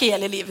fortalt det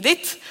hele livet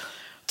ditt,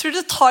 tror du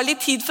det tar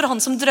litt tid for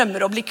han som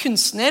drømmer å bli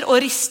kunstner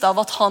og riste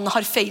av at han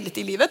har feilet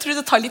i livet? Tror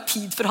du det tar litt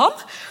tid for han?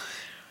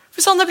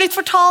 Hvis han har blitt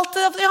fortalt,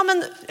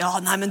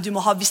 men du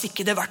må ha, hvis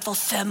ikke det i hvert fall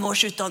 5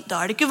 års utdannelse,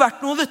 da det ikke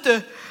vært noe, vet du.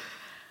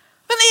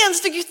 Men det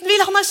eneste gutten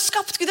vil, han har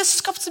skapt, Gud har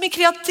skapt så mye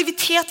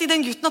kreativitet i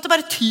den gutten at det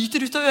bare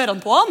tyter ut av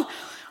ørene på han.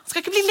 Han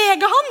skal ikke bli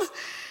lege, han.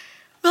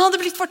 Men han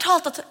hadde blitt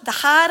fortalt at det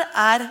her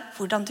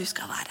hvordan du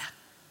skal være.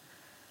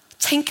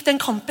 Tenk den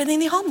kampen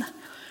inn i han.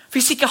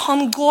 Hvis ikke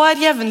han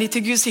går jevnlig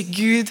til Gud og sier,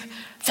 Gud,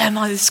 hvem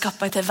har du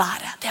skapt meg til å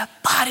være? Det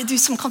bare du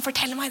som kan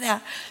fortelle meg det.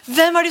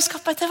 Hvem har du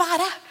skapt meg til å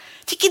være?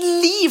 Hvilket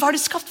liv har du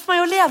skapt for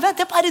meg å leve?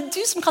 Det bare du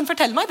som kan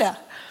fortelle meg det.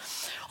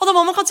 Og da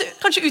må man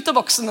kanskje ut av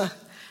boksene.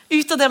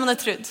 Ut av det man har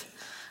trodd.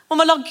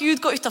 Man må la Gud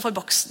gå utenfor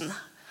boksen.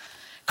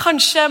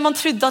 Kanskje man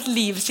trodde at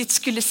livet sitt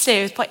skulle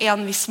se ut på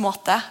en viss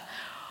måte.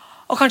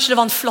 Og kanskje det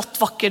var en flott,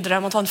 vakker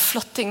drøm, at det var en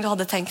flott ting du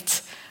hadde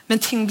tenkt. Men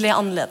ting ble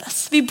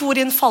annerledes. Vi bor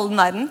i en fallen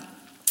verden.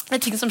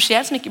 Det ting som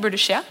skjer, som ikke burde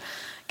skje.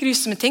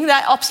 Grusomme ting. Det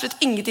absolutt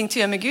ingenting til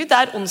å gjøre med Gud.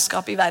 Det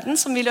ondskap i verden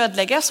som vil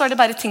ødelegge. Så det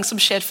bare ting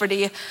som skjer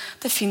fordi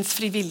det finnes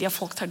frivillige, og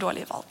folk tar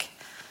dårlige valg.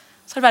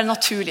 Så det bare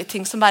naturlige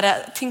ting.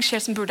 Ting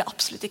skjer som burde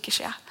absolutt ikke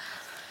skje.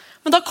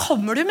 Men da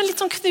kommer du med litt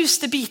sånn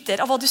knuste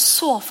biter av hva du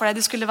så for deg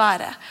du skulle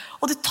være.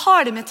 Og du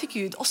tar det med til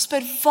Gud og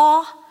spør,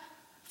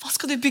 hva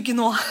skal du bygge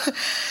nå?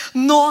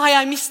 Nå har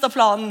jeg mistet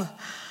planen.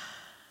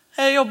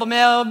 Jeg jobbet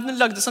med og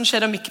lagde sånn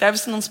keramikkrev,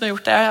 hvis noen som har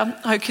gjort det. Jeg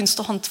har jo kunst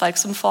og håndverk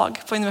som fag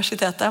på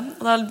universitetet.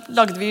 Og da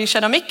lagde vi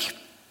keramikk.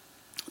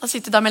 Da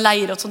sitter jeg der med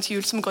leire og et sånt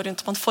hjul som går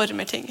rundt og man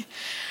former ting.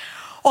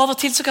 Og av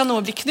og til så kan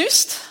noe bli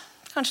knust.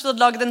 Kanskje du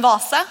har laget en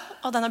vase,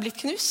 og den har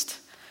blitt knust.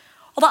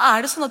 Og da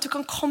det sånn at du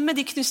kan komme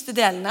med de knuste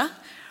delene.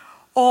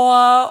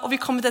 Og vi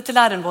kom til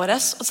læreren vår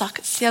og sa,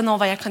 se nå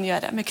hva jeg kan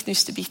gjøre med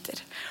knuste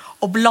biter.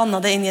 Og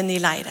blandet det inn i en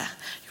ny leire.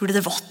 Gjorde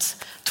det vått.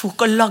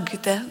 Tok og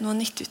lagde noe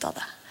nytt ut av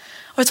det.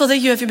 Og vet du hva,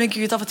 det gjør vi med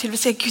Gud av og til. Vi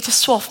sier, Gud, jeg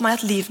så for meg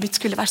at livet mitt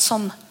skulle være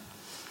sånn.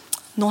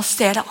 Nå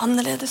ser det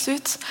annerledes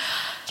ut.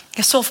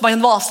 Jeg så for meg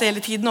en vase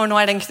hele tiden, og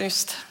nå den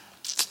knust.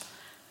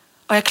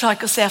 Og jeg klarer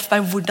ikke å se for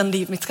meg hvordan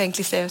livet mitt skal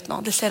egentlig se ut nå.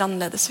 Det ser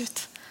annerledes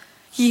ut.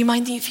 Gi meg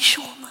en ny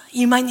visjon.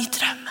 Gi meg en ny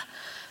drøm.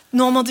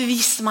 Nå må du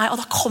vise meg,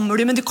 og da kommer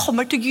du, men du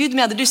kommer til Gud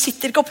med det. Du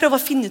sitter ikke og prøver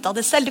å finne ut av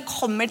det selv, du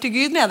kommer til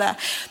Gud med det.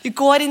 Du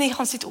går inn i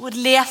hans ord,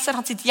 leser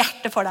hans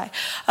hjerte for deg.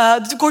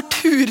 Du går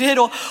turer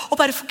og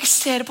bare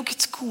fokuserer på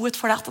Guds godhet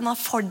for deg, at han er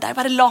for deg.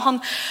 Bare la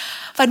han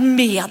være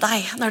med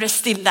deg når det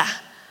stille.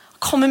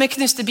 Komme med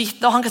knuste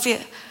bitene, og han kan si,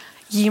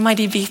 gi meg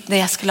de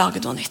bitene, jeg skal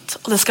lage noe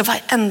nytt. Og det skal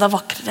være enda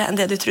vakrere enn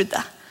det du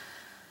trodde.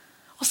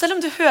 Og selv om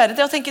du hører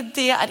det og tenker,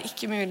 det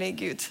ikke mulig,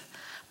 Gud.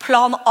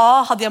 Plan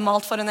A hadde jeg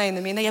malt foran øynene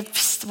mine. Jeg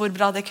visste hvor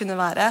bra det kunne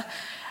være.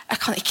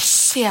 Jeg kan ikke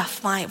se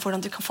for meg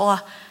hvordan du kan få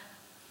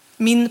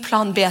min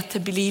plan B til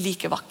å bli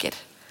like vakker.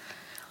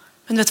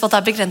 Men vet du hva,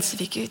 da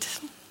begrenser vi Gud.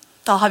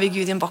 Da har vi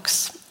Gud i en boks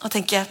og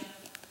tenker,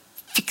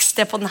 fiks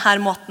det på denne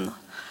måten.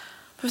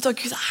 Men vet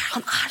du, Gud,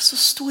 han så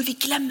stor. Vi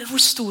glemmer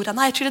hvor stor han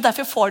Jeg tror det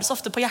derfor jeg får det så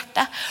ofte på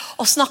hjertet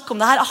å snakke om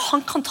det her.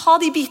 Han kan ta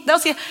de bitene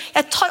og si,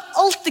 jeg tar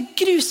alt det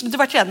grusomme du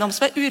har vært gjennom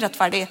som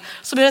urettferdig,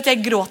 som gjør at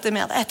jeg gråter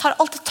med det. Jeg tar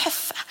alt det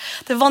tøffe,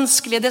 det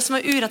vanskelige, det som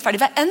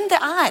urettferdig, hva enn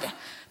det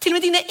til og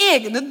med dine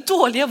egne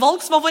dårlige valg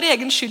som har vår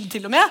egen skyld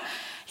til og med.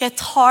 Jeg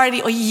tar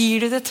de og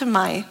gir det til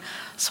meg,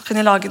 så kan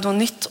jeg lage noe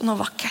nytt og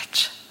noe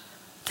vakkert.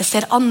 Det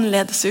ser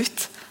annerledes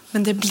ut,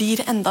 men det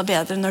blir enda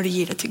bedre når du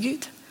gir det til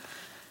Gud.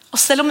 Og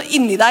selv om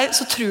inni deg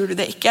så tror du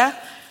det ikke,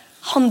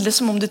 handle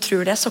som om du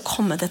tror det, så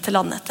kommer det til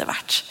landet etter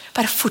hvert.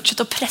 Bare fortsett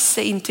å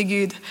presse inn til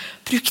Gud.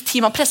 Bruk tid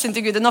med å presse inn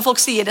til Gud. Når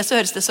folk sier det, så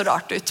høres det så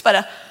rart ut.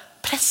 Bare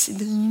presse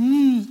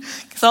inn.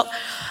 Ikke sant?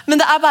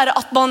 Men det bare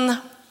at man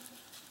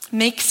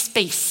make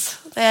space.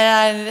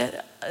 Jeg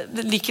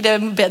liker det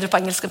bedre på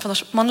engelsk enn på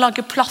norsk. Man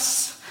lager plass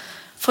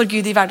for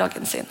Gud i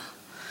hverdagen sin.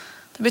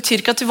 Det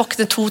betyr ikke at du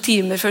våkner 2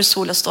 timer før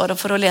sola står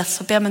for å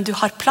lese opp, men du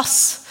har plass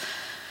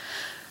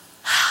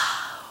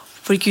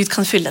hvor Gud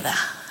kan fylle det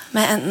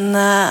med en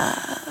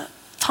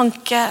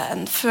tanke,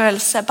 en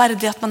følelse, bare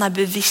det at man er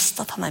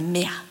bevisst at han er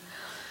med.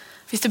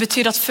 Hvis det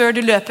betyr at før du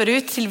løper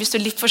ut, til hvis du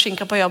er litt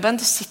forsinket på jobben,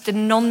 du sitter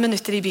noen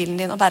minutter i bilen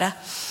din og bare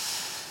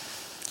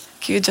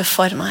Gud, du er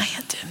for meg,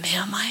 du er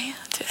med meg,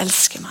 du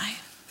elsker meg.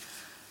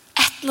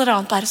 Et eller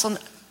annet, bare sånn,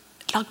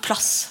 lag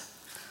plass.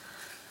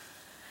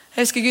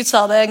 Jeg husker Gud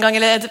sa det en gang,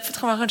 eller det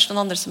kan være kanskje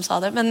noen andre som sa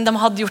det, men de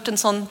hadde gjort en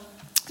sånn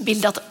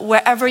bilde at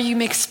wherever you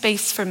make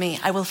space for me,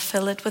 I will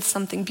fill it with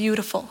something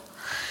beautiful.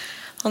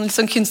 Han litt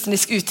sånn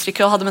kunstnerisk uttrykk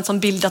og hadde med et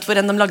sånn bilde at hvor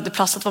enn de lagde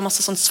plass, at det var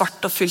masse sånn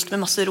svart og fylt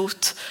med masse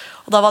rot.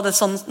 Og da var det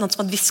sånn, noen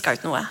som hadde visket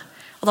ut noe.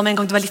 Og da med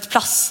en gang det var litt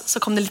plass, så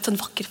kom det litt sånn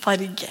vakker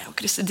farge og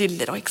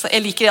krusedyller. Og ikke så.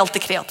 Jeg liker alt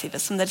det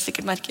kreative, som dere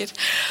sikkert merker.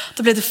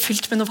 Da ble det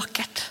fylt med noe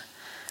vakkert.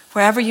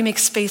 Wherever you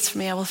make space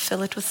for me, I will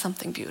fill it with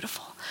something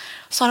beautiful.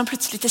 Så har han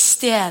plutselig til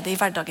stede i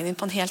hverdagen din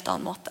på en helt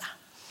annen måte.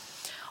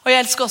 Og jeg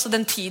elsker også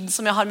den tiden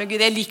som jeg har med Gud.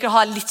 Jeg liker å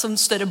ha litt sånn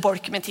større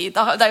bolk med tid.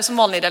 Det er jo som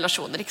vanlige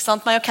relasjoner, ikke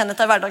sant? Meg og Kenneth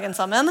er hverdagen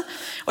sammen.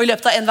 Og i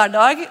løpet av en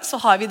hverdag så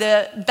har vi det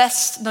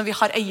best når vi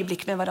har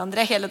øyeblikk med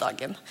hverandre hele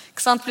dagen.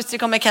 Ikke sant? Plutselig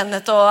kommer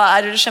Kenneth og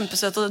er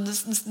kjempesøt og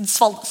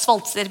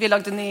svaltser. Vi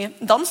lagde en ny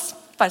dans,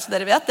 bare så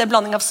dere vet. Det er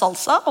blanding av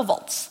salsa og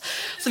vals.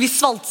 Så vi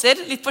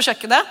svaltser litt på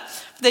kjøkkenet.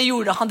 Det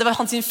gjorde han. Det var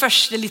hans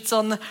første litt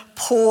sånn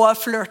på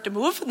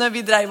flørtemove når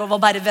vi drev og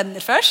var bare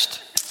venner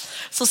først.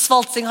 Så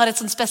svaltsing har et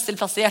sånn spesiell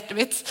plass i hjertet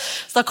mitt.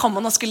 Så da kom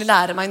han og skulle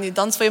lære meg en ny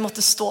dans, for jeg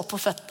måtte stå på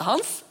føttene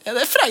hans. Ja,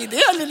 det er freidig,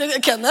 eller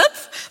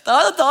Kenneth.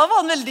 Da var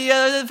han veldig,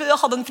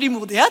 hadde en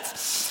frimodighet.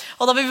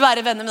 Og da vil vi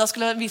være venner, men da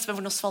skulle han vise meg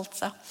hvordan å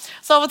svaltse.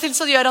 Så av og til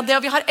så gjør han det,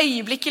 og vi har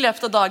øyeblikk i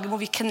løpet av dagen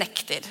hvor vi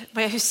connecter.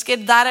 Hvor jeg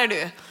husker, der er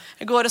du.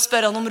 Jeg går og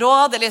spør han om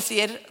råd, eller jeg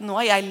sier, nå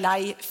er jeg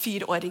lei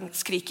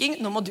 4-åringsskriking,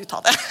 nå må du ta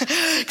det.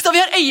 Så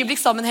vi har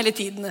øyeblikk sammen hele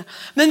tiden.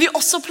 Men vi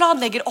også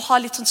planlegger å ha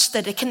litt sånn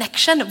større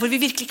connection, hvor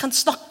vi virkelig kan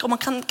snakke, og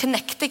man kan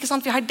connecte, ikke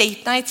sant? Vi har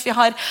date nights, vi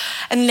har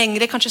en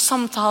lengre kanskje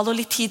samtale og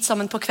litt tid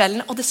sammen på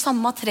kvelden, og det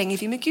samme trenger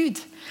vi med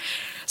Gud.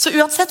 Så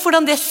uansett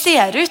hvordan det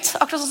ser ut,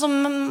 akkurat sånn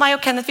som meg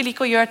og Kenneth, vi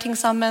liker å gjøre ting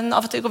sammen,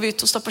 av og til går vi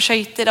ut og står på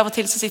skøyter, av og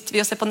til så sitter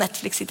vi og ser på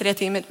Netflix i 3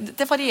 timer,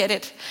 det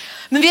varierer.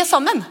 Men vi er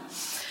sammen.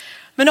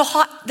 Men å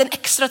ha den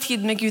ekstra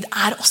tiden med Gud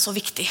er også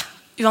viktig,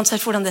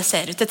 uansett hvordan det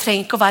ser ut. Det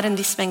trenger ikke å være en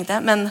viss mengde,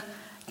 men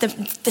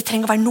det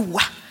trenger å være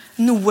noe.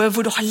 Noe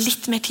hvor du har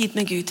litt mer tid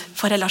med Gud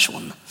for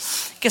relasjonen.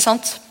 Ikke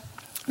sant?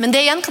 Men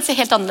det igjen kan se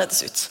helt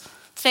annerledes ut.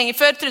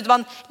 Før trodde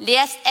man,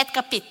 les et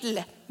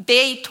kapittel,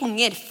 be i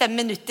tunger 5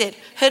 minutter,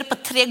 hør på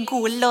 3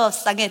 gode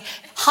lovsanger,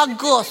 ha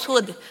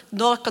gåshud,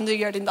 nå kan du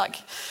gjøre din dag.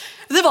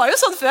 Det var jo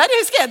sånn før,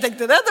 jeg husker jeg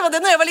tenkte det. Det var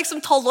det når jeg var liksom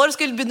 12 år og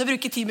skulle begynne å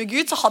bruke tid med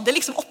Gud, så hadde jeg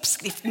liksom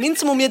oppskriften min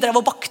som om jeg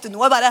drev og bakte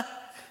noe. Bare.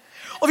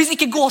 Og hvis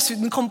ikke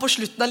gåshuden kom på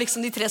slutten av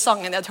liksom de 3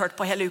 sangene jeg hadde hørt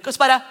på hele uka, så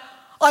bare,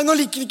 nei, nå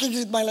liker ikke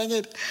Gud meg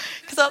lenger.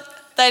 Så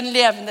det er en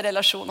levende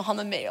relasjon, og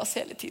han er med oss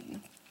hele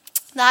tiden.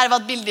 Det her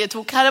var et bilde jeg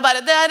tok. Her er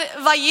bare, det er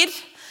veier,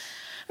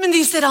 men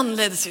de ser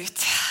annerledes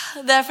ut.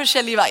 Det er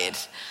forskjellige veier.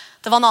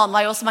 Det var en annen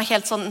vei også, som var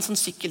helt sånn, en sånn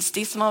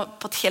sykkelsti, som var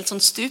på et helt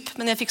sånn stup,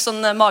 men jeg fikk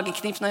sånn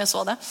mageknip når jeg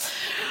så det.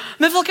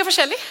 Men folk er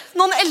forskjellige.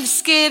 Noen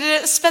elsker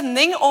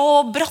spenning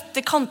og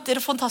bratte kanter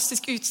og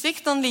fantastisk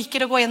utsikt. Noen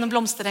liker å gå gjennom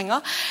blomsterenga.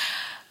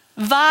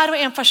 Hver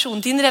og en person,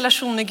 din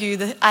relasjon med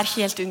Gud er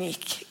helt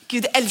unik.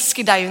 Gud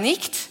elsker deg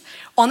unikt,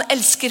 og han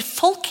elsker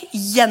folk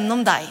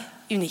gjennom deg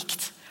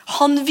unikt.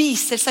 Han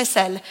viser seg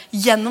selv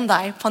gjennom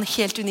deg på en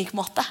helt unik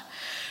måte.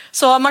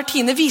 Så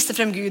Martine viser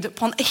frem Gud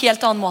på en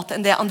helt annen måte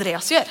enn det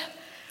Andreas gjør.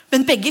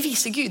 Men begge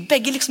viser Gud,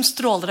 begge liksom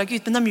stråler av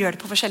Gud, men de gjør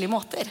det på forskjellige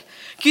måter.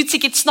 Gud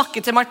sikkert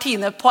snakker til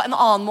Martine på en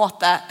annen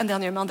måte enn det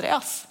han gjør med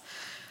Andreas.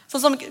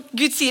 Sånn som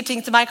Gud sier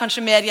ting til meg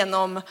kanskje mer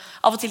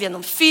av og til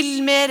gjennom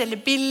filmer eller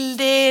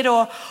bilder,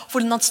 og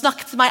hvordan han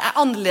snakker til meg er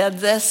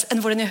annerledes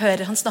enn hvordan jeg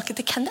hører han snakke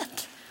til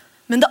Kenneth.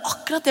 Men det er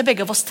akkurat det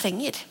begge av oss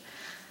trenger.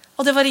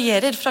 Og det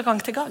varierer fra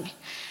gang til gang.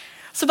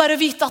 Så bare å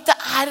vite at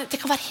det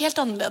kan være helt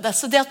annerledes.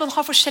 Så det at man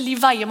har forskjellige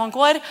veier man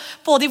går,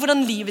 både i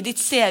hvordan livet ditt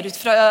ser ut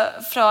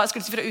fra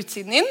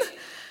utsiden inn,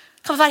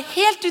 kan være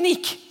helt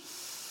unik.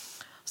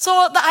 Så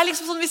det er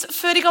liksom sånn,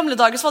 før i gamle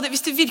dager så var det,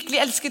 hvis du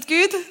virkelig elsket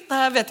Gud,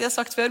 det vet jeg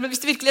sagt før, men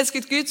hvis du virkelig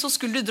elsket Gud, så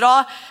skulle du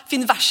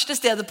finne verste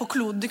stedet på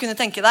kloden du kunne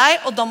tenke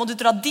deg, og da må du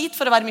dra dit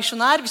for å være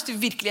misjonær hvis du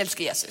virkelig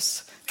elsker Jesus.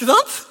 Ikke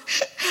sant?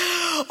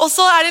 Og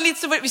så er det litt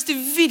så, hvis du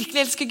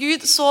virkelig elsker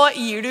Gud, så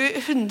gir du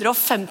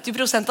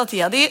 150% av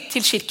tida di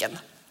til kirken.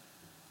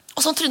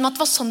 Og så trodde man at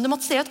det var sånn det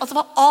måtte se ut, at det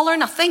var all or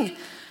nothing.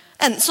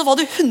 Enten så var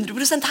du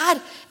 100%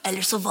 her,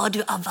 eller så var du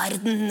av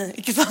verden,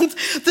 ikke sant?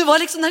 Det var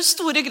liksom den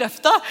store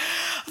grøfta,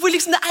 hvor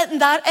liksom det er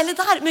der eller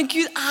der, men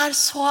Gud er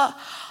så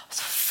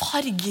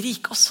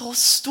fargerik og så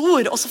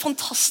stor og så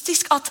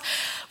fantastisk at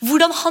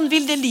hvordan han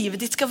vil det livet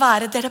ditt skal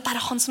være, det er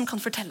bare han som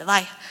kan fortelle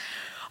deg.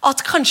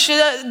 At kanskje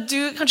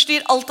du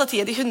gir alt av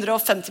tida di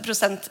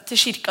 150% til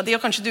kirka di,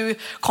 og kanskje du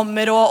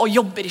kommer og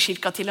jobber i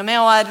kirka til og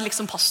med, og er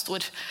liksom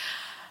pastor.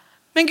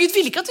 Men Gud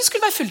ville ikke at du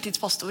skulle være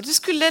fulltidspastor. Du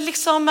skulle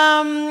liksom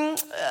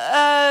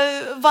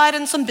være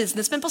en sånn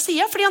businessman på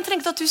siden, fordi han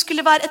trengte at du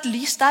skulle være et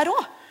lys der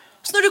også.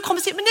 Så når du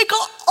kommer og sier, men jeg ga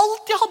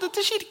alt jeg hadde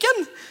til kirken.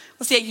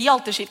 Nå sier jeg, gi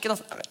alt til kirken.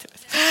 Altså.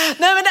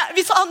 Nei, men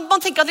hvis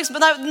man tenker at liksom,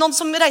 det er noen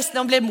som reiste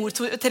ned og ble mor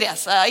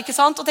Therese, ikke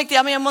sant? Og tenkte,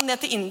 ja, men jeg må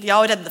ned til India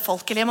og redde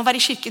folk, eller jeg må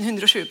være i kirken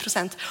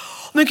 120%.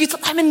 Men Gud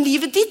sa, nei, men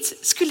livet ditt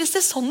skulle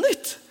se sånn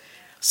ut.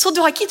 Så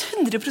du har ikke gitt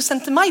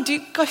 100% til meg, du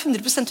ga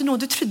 100% til noe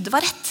du trodde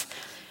var rett.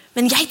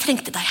 Men jeg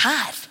trengte deg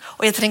her,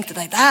 og jeg trengte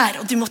deg der,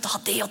 og du måtte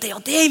ha det og det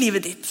og det i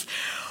livet ditt.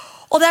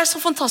 Og det er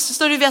så fantastisk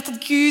når du vet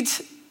at Gud,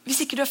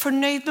 hvis ikke du er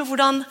fornøyd med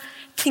hvordan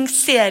ting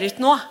ser ut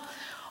nå,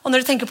 og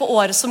når du tenker på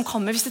året som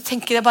kommer, hvis du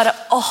tenker det bare,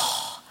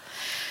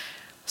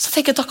 så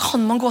tenker jeg at da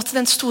kan man gå til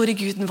den store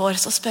Guden vår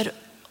og spørre,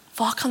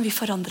 hva kan vi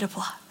forandre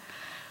på?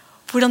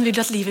 Hvordan vil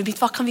du at livet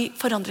mitt, hva kan vi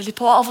forandre litt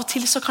på? Av og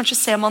til så kanskje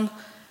ser man,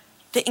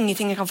 det er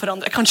ingenting jeg kan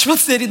forandre. Kanskje man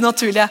ser i det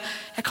naturlige.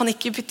 Jeg kan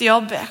ikke bytte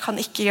jobb, jeg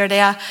kan ikke gjøre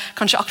det.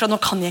 Kanskje akkurat nå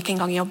kan jeg ikke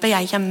engang jobbe,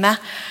 jeg er hjemme.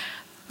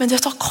 Men du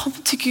vet da, kom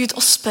til Gud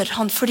og spør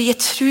han, fordi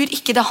jeg tror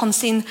ikke det er hans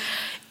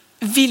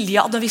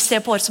vilje at når vi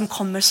ser på året som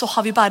kommer, så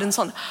har vi bare en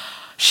sånn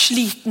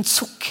sliten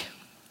sukk.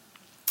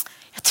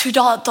 Jeg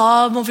tror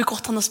da må vi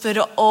godt han og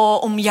spørre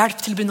om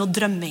hjelp til å begynne å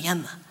drømme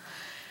igjen.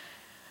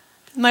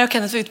 Meg og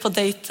Kenneth var ute på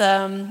date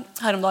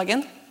her om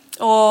dagen.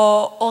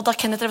 Og da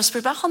Kenneth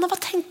spurte meg, Hanna, hva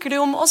tenker du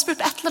om? Og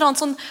spurte et eller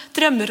annet sånn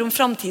drømmer om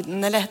fremtiden,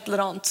 eller et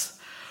eller annet.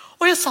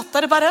 Og jeg satt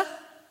der og bare,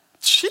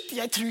 shit,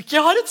 jeg tror ikke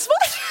jeg har et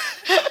svar.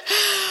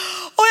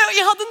 Og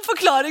jeg hadde en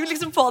forklaring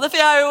liksom på det, for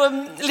jeg er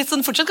jo litt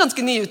sånn fortsatt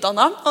ganske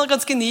nyutdannet, og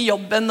ganske ny i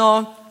jobben,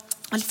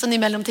 og litt sånn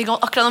i mellomting.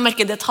 Og akkurat nå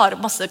merker jeg det tar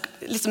opp masse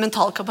liksom,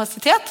 mental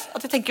kapasitet,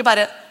 at jeg tenker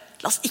bare,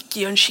 la oss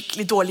ikke gjøre en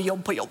skikkelig dårlig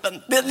jobb på jobben.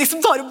 Det liksom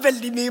tar opp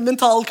veldig mye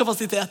mental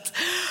kapasitet.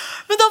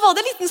 Men da var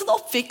det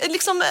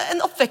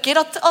en oppvekker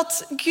at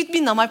Gud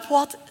minnet meg på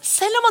at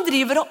selv om man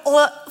driver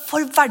og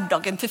får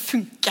hverdagen til å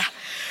funke,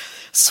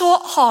 så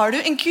har du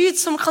en Gud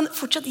som kan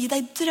fortsatt gi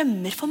deg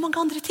drømmer for mange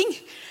andre ting.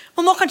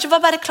 Man må kanskje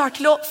være klar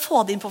til å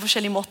få det inn på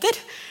forskjellige måter.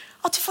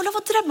 At du får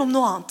lov å drømme om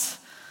noe annet.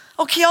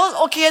 Ok,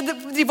 du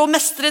driver og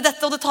mestrer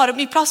dette, og det tar opp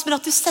mye plass, men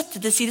at du setter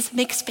det til side,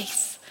 make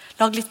space.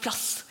 Lag litt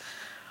plass.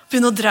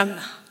 Begynn å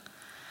drømme.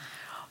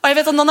 Og jeg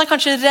vet at man er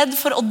kanskje redd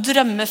for å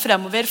drømme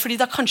fremover, fordi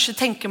da kanskje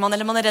tenker man,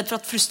 eller man er redd for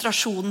at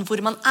frustrasjonen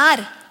hvor man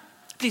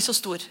blir så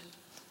stor.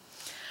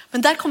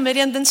 Men der kommer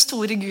igjen den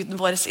store Guden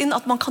vår inn,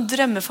 at man kan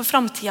drømme for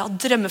fremtiden, og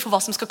drømme for hva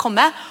som skal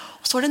komme.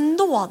 Og så er det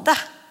nåde,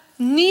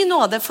 ny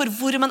nåde for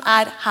hvor man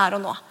er her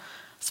og nå.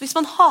 Så hvis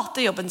man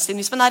hater jobben sin,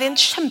 hvis man er i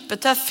en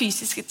kjempetøff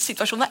fysisk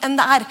situasjon, hva enn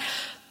det er,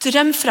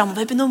 drøm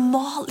fremover, begynn å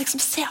male, liksom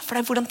se for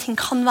deg hvordan ting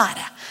kan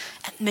være.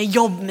 Med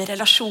jobb, med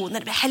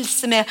relasjoner, med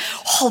helse, med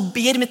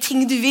hobbyer, med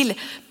ting du vil.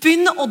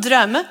 Begynn å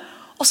drømme,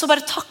 og så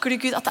bare takker du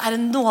Gud at det er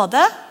en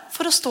nåde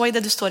for å stå i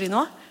det du står i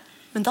nå.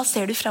 Men da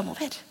ser du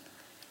fremover.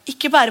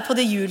 Ikke bare på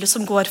det hjulet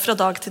som går fra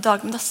dag til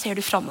dag, men da ser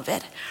du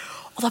fremover.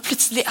 Og da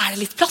plutselig er det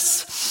litt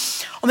plass.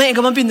 Og med en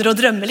gang man begynner å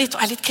drømme litt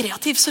og er litt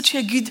kreativ, så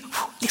tror jeg Gud,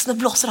 liksom da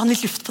blåser han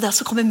litt luft på det, og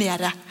så kommer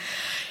mer.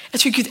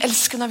 Jeg tror Gud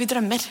elsker når vi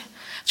drømmer.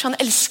 Jeg tror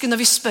han elsker når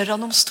vi spør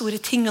han om store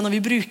ting, og når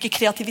vi bruker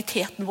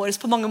kreativiteten vår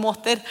på mange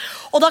måter.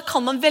 Og da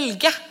kan man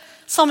velge,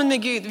 sammen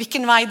med Gud,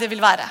 hvilken vei det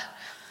vil være.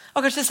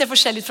 Og kanskje det ser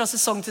forskjellig ut fra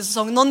sesong til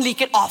sesong. Noen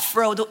liker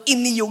offroad og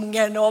inn i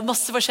jungelen og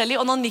masse forskjellig,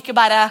 og noen liker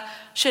bare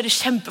kjøre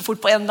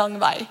kjempefort på en lang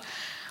vei.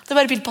 Det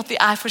er bare bildet på at vi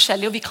er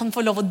forskjellige, og vi kan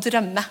få lov å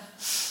drømme.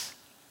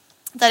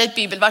 Det er et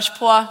bibelvers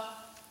på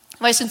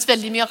hva jeg synes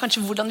veldig mye av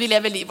kanskje hvordan vi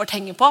lever livet vårt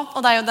henger på, og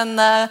det er jo den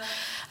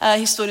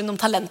historien om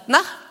talentene.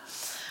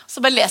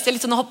 Så bare leser jeg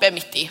litt, og nå hopper jeg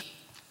midt i.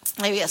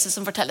 Det er jo Jesus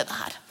som forteller det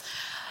her.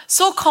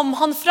 Så kom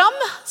han fram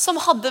som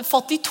hadde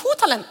fått de 2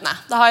 talentene.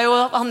 Det har jo,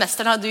 han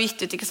mesteren hadde jo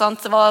gitt ut, ikke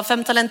sant? Det var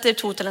 5 talenter,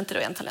 2 talenter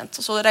og 1 talent.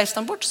 Og så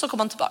reiste han bort, så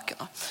kom han tilbake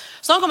nå.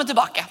 Så han kommer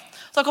tilbake.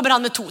 Så kommer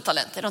han med 2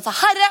 talenter. Og han sa,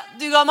 Herre,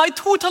 du ga meg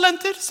 2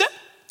 talenter. Se,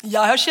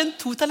 jeg har tjent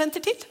 2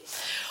 talenter til.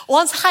 Og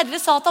hans herre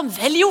sa at han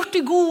vel gjort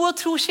du gode og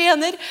tro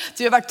tjener.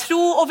 Du har vært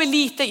tro over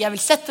lite, jeg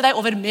vil sette deg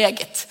over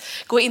meget.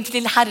 Gå inn til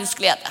din herres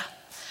glede.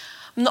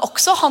 Men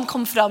også han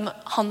kom fram,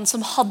 han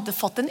som hadde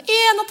fått den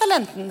ene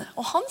talenten.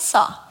 Og han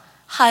sa,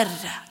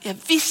 Herre, jeg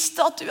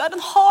visste at du er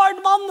en hard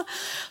mann,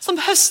 som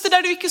høster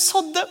der du ikke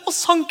sådde, og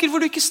sanker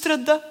hvor du ikke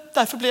strødde.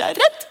 Derfor ble jeg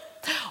redd.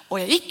 Og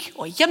jeg gikk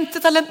og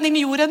gjemte talenten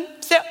inn i jorden.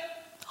 Se,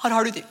 her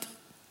har du ditt.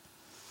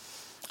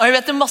 Og jeg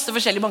vet det er masse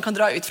forskjellig man kan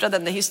dra ut fra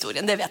denne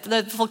historien. Det vet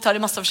jeg, folk tar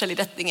i masse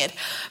forskjellige retninger.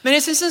 Men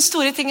jeg synes den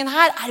store tingen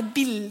her er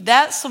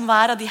bildet som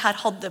hver av de her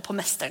hadde på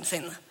mesteren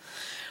sin.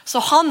 Så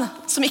han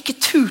som ikke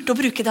turte å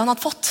bruke det han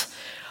hadde fått,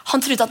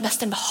 han trodde at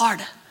mesteren var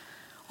hard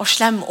og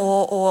slem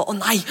og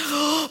nei.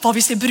 Hva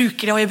hvis jeg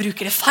bruker det og jeg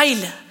bruker det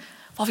feil?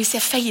 Hva hvis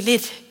jeg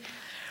feiler?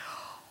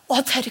 Og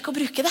han tør ikke å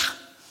bruke det.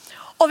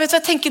 Og vet du,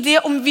 jeg tenker det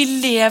om vi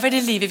lever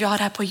det livet vi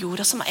har her på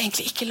jorda, som er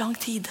egentlig ikke lang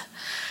tid.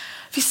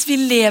 Hvis vi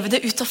lever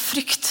det ut av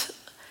frykt,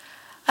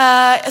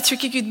 jeg tror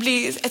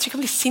ikke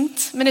han blir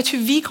sint, men jeg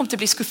tror vi kommer til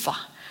å bli skuffet.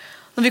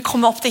 Når vi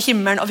kommer opp til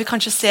himmelen og vi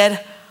kanskje ser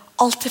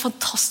alt det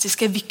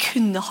fantastiske vi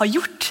kunne ha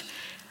gjort,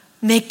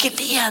 med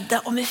glede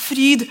og med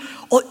fryd,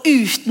 og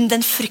uten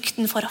den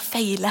frykten for å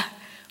feile,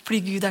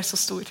 fordi Gud så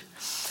stor.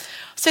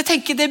 Så jeg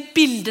tenker det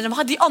bildet de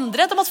har, de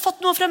andre, de har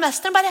fått noe fra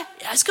mesteren, bare,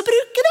 jeg skal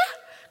bruke det.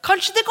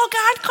 Kanskje det går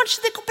gærent,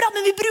 kanskje det går bra,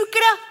 men vi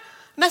bruker det.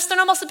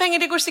 Mesteren har masse penger,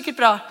 det går sikkert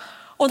bra.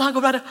 Og da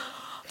går bare,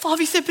 hva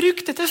hvis jeg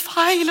brukte det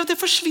feil, og det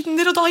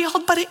forsvinner, og da har jeg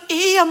hatt bare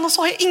én, og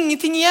så har jeg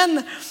ingenting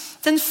igjen.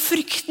 Den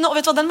frykten, og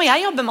vet du hva, den må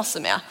jeg jobbe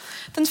masse med.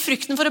 Den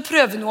frykten for å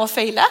prøve noe og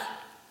feile.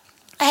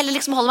 Jeg heller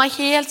liksom holder meg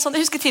helt sånn.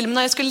 Jeg husker til og med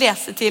når jeg skulle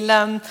lese til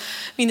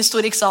mine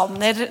store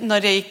eksamener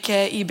når jeg gikk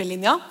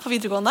IB-linja på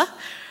videregående.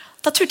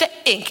 Da turte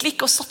jeg egentlig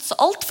ikke å satse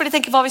alt, for jeg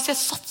tenker, hva hvis jeg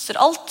satser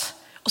alt,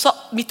 og så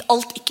er mitt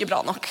alt ikke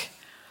bra nok?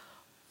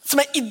 Som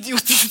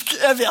idiotisk,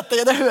 jeg vet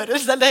det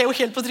høres, det jo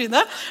helt på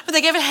trynet. Men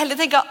jeg vil heller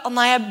tenke,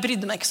 nei, jeg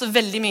brydde meg ikke så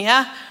veldig mye,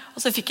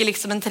 og så fikk jeg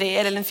liksom en 3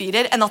 eller en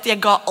 4, enn at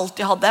jeg ga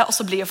alt jeg hadde, og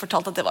så blir jeg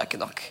fortalt at det var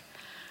ikke nok.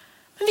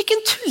 Men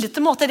hvilken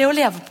tullete måte det å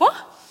leve på?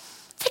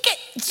 Tenker,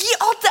 gi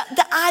alt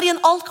det igjen,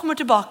 alt kommer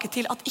tilbake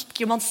til at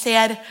ikke man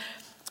ser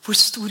hvor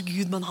stor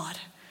Gud man har,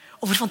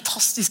 og hvor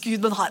fantastisk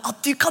Gud man har,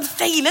 at du kan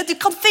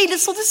feile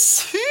så det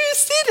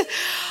suser,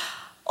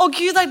 og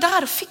Gud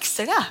der og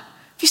fikser det,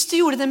 hvis du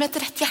gjorde det med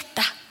et rett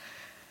hjerte,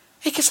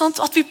 ikke sant?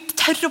 At vi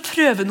tør å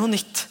prøve noe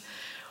nytt,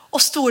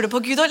 og stole på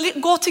Gud,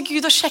 og gå til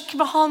Gud og sjekke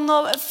med han,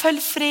 og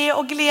følg fred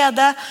og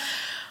glede,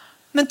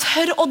 men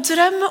tør å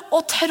drømme,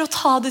 og tør å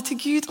ta det til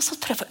Gud, og så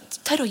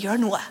tør å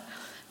gjøre noe.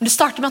 Men det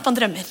starter med at man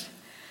drømmer.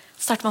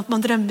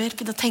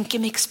 Begynner å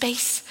tenke, make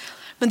space.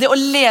 Men det å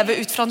leve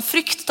ut fra en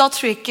frykt, da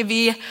tror jeg ikke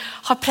vi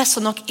har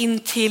presset nok inn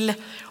til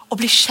å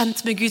bli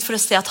kjent med Gud for å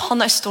se at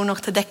han stor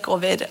nok til å dekke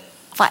over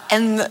hva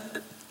en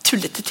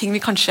tullete ting vi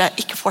kanskje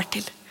ikke får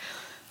til.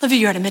 Når vi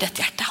gjør det med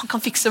rett hjerte, han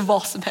kan fikse hva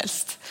som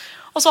helst.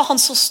 Og så er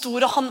han så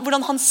stor, og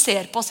hvordan han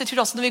ser på oss. Jeg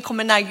tror også når vi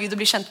kommer nær Gud og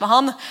blir kjent med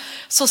han,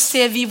 så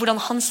ser vi hvordan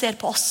han ser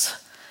på oss.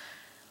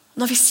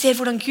 Når vi ser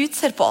hvordan Gud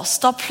ser på oss,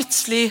 da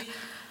plutselig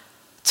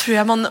tror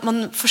jeg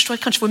man forstår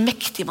kanskje hvor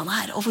mektig man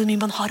og hvor mye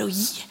man har å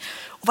gi,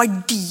 og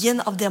verdien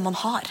av det man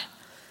har.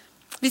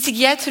 Hvis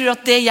ikke jeg tror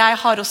at det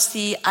jeg har å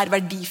si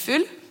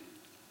verdifull,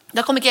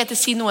 da kommer ikke jeg til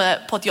å si noe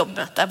på et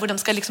jobbmøte, hvor de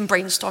skal liksom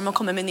brainstorme og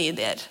komme med nye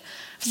ideer.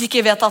 Hvis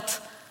ikke jeg vet at,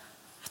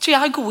 jeg tror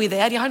jeg har gode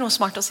ideer, jeg har noe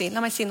smart å si,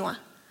 la meg si noe.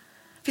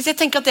 Hvis jeg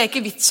tenker at det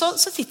ikke vits, så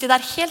sitter jeg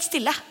der helt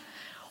stille.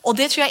 Og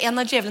det tror jeg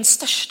en av djevelens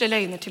største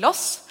løgner til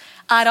oss,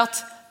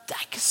 at det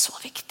ikke så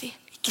viktig.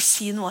 Ikke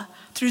si noe.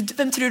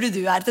 Hvem tror du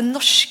Den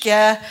norske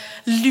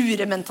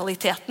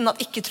lurementaliteten,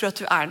 at ikke tror at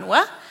du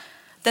noe,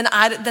 den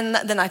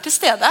til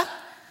stede.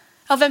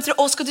 Ja, hvem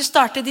tror, skal du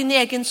starte din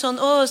egen,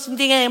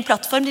 din egen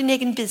plattform, din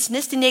egen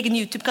business, din egen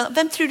YouTube-kanal?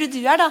 Hvem tror du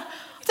da?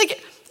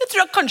 Jeg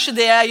tror at kanskje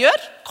det jeg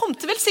gjør, kom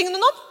til velsigne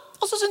noen,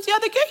 og så synes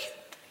jeg det gøy.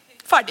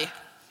 Ferdig.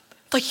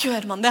 Da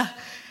gjør man det.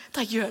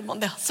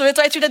 Så vet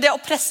du, jeg tror det å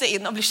presse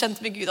inn og bli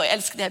kjent med Gud, og jeg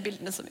elsker de her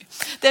bildene så mye.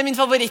 Det min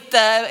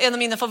en av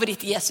mine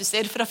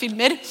favoritt-Jesuser fra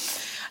filmer.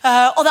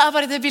 Og det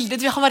bare det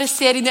bildet, han bare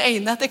ser inn i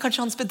øynene. Det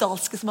kanskje hans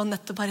pedalske som han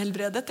nettopp har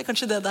helbredet. Det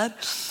kanskje det der.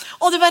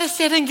 Og du bare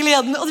ser den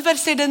gleden, og du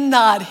bare ser den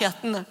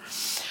nærheten.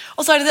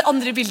 Og så det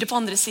andre bildet på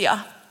andre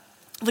siden,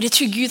 hvor jeg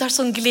tror Gud har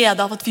sånn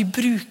glede av at vi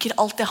bruker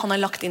alt det han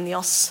har lagt inn i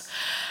oss.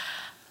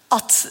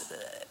 At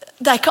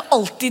det ikke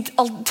alltid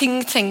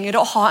ting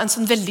trenger å ha en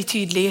sånn veldig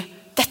tydelig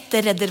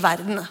dette redder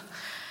verden.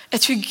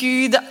 Jeg tror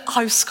Gud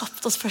har jo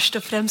skapt oss først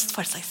og fremst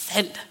for seg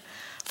selv,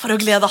 for å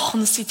glede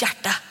hans sitt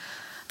hjerte.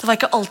 Det var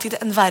ikke alltid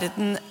en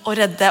verden å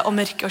redde og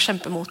mørke og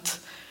kjempe mot.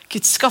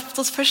 Gud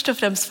skapte oss først og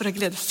fremst for å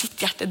glede sitt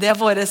hjerte. Det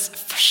vår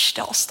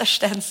første og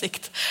største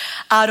hensikt,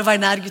 å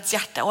være nær Guds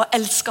hjerte og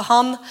elske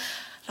han,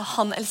 la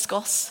han elske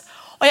oss.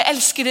 Og jeg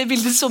elsker det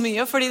bildet så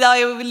mye, fordi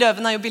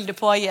løven jo bildet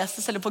på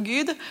Jesus eller på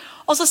Gud,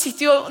 og så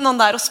sitter jo noen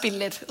der og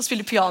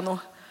spiller piano.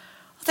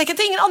 Jeg tenker,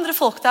 det ingen andre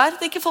folk der.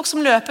 Det ikke folk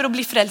som løper og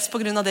blir frelst på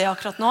grunn av det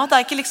akkurat nå.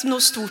 Det ikke liksom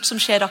noe stort som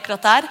skjer akkurat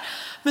der.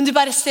 Men du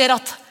bare ser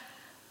at,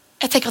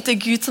 jeg tenker at det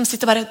Gud som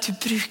sitter bare, du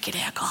bruker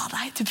det jeg ga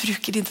deg. Du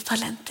bruker dine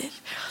talenter.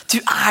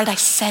 Du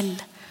deg selv.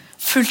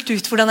 Fullt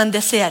ut hvordan enn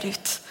det ser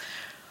ut.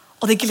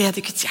 Og det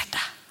gleder Guds hjerte.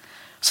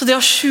 Så det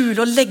å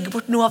skjule og legge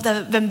bort noe av det,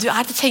 hvem du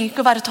det trenger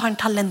ikke å være at du har en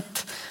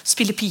talent.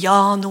 Spille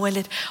piano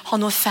eller ha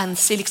noe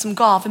fancy liksom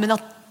gave. Men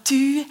at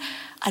du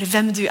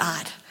hvem du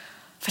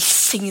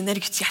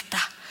velsigner Guds hjerte.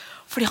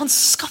 Fordi han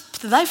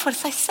skapte deg for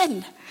seg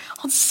selv.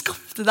 Han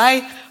skapte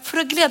deg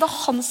for å glede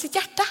hans sitt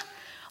hjerte.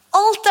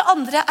 Alt det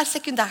andre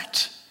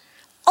sekundært.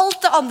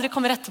 Alt det andre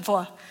kommer etterpå.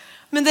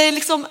 Men det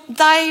liksom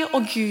deg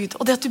og Gud,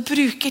 og det at du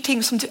bruker ting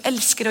som du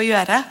elsker å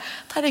gjøre,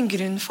 det en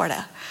grunn for det.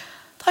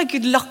 Da har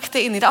Gud lagt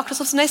det inn i det. Akkurat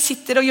sånn som når jeg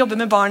sitter og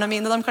jobber med barna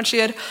mine, de kanskje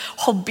gjør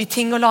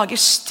hobbyting og lager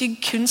stygg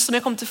kunst som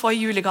jeg kommer til å få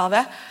i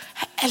julegave.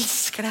 Jeg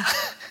elsker det.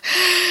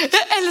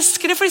 Jeg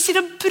elsker det, for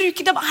de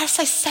bruker, de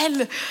seg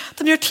selv.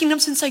 De gjør ting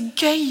de synes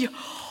gøy.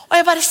 Og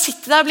jeg bare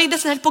sitter der og blir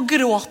nesten helt på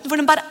gråten, hvor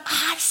de bare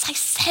seg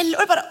selv.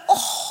 Og jeg bare,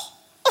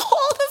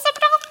 det så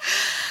bra.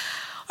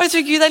 Og jeg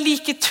tror Gud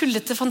like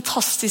tullete,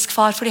 fantastisk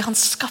far, fordi han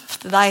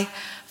skapte deg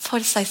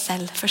for seg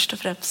selv, først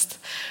og fremst.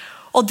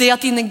 Og det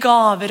at dine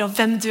gaver og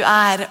hvem du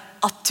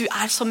at du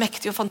så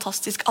mektig og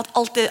fantastisk, at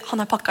alt det han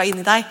har pakket inn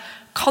i deg,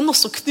 kan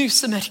også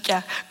knuse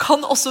mørket,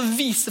 kan også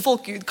vise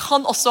folk Gud,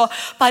 kan også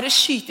bare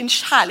skyte inn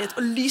kjærlighet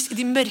og lys i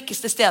de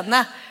mørkeste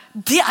stedene.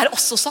 Det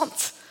også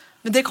sant,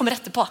 men det kommer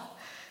etterpå.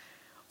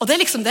 Og det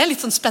er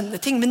litt sånn spennende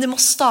ting, men det må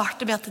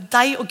starte med at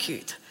deg og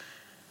Gud,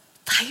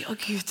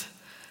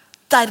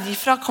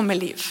 derifra kommer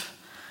liv.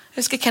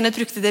 Jeg husker Kenneth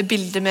brukte det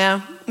bildet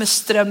med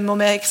strøm, og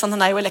med, ikke sant,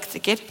 han jo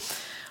elektriker.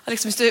 Og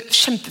liksom, hvis du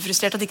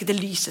kjempefrustrert at ikke det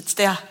lyser et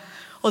sted,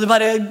 og du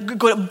bare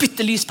går og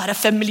bytter lyspære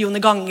 5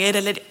 millioner ganger,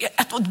 eller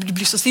du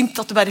blir så sint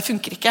at det bare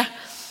funker ikke.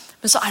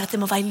 Men så det at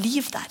det må være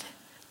liv der.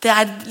 Det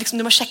liksom,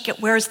 du må sjekke,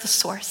 where is the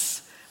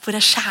source? Hvor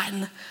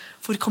kjernen?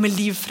 Hvor kommer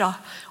liv fra?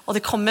 Og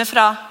det kommer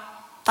fra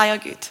deg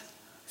og Gud.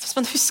 Hvis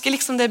man husker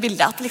liksom det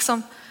bildet, at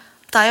liksom,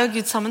 deg og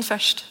Gud sammen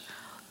først.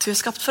 Du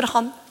skapt for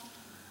han.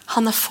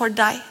 Han for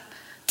deg.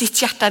 Ditt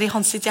hjerte i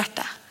hans sitt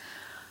hjerte.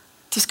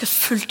 Du skal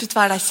fullt ut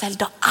være deg selv.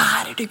 Da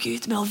ærer du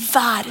Gud. Med å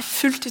være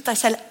fullt ut deg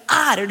selv,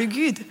 ærer du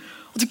Gud.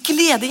 Og du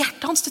gleder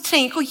hjertet hans. Du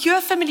trenger ikke å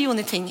gjøre 5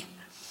 millioner ting.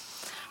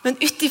 Men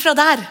utifra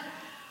der,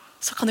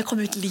 så kan det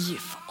komme ut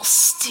liv og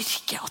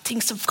styrke og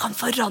ting som kan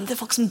forandre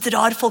folk, som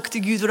drar folk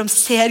til Gud, hvor de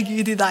ser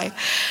Gud i deg,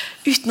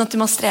 uten at du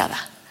må streve.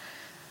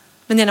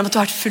 Men gjennom at du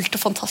har et fullt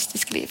og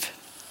fantastisk liv.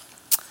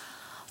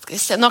 Skal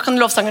vi se, nå kan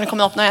lovsangerne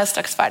komme opp når jeg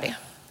straks ferdig.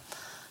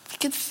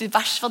 Hvilket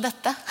vers var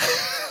dette?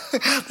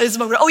 Det så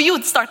mange bra. Jo,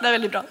 starten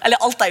veldig bra.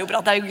 Eller alt jo bra,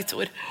 det jo Guds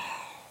ord.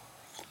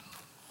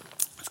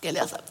 Skal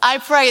jeg lese? I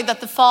pray that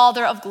the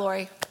Father of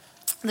glory,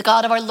 the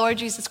God of our Lord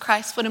Jesus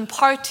Christ, would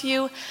impart to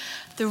you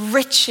the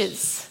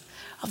riches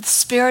of the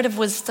spirit of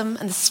wisdom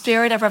and the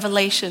spirit of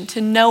revelation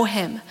to know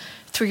him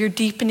through your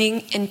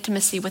deepening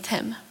intimacy with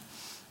him.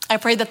 I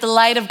pray that the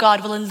light of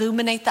God will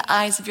illuminate the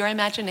eyes of your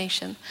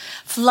imagination,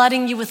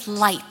 flooding you with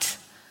light.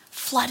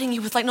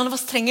 Noen av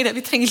oss trenger det.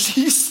 Vi trenger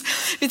lys.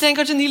 Vi trenger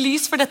kanskje ny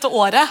lys for dette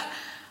året.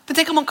 Men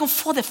tenk om man kan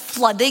få det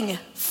flooding,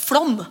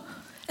 flom.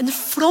 En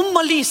flom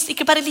av lys,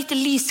 ikke bare lite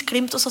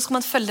lysglimt, og så skal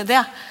man følge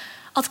det.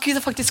 At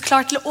Gud faktisk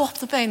klar til å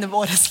åpne opp øynene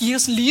våre, gi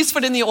oss lys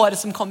for det nye året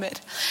som kommer.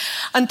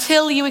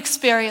 Until you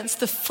experience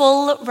the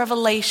full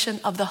revelation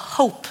of the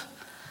hope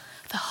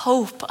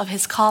of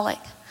his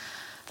calling.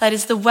 That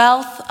is the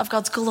wealth of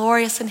God's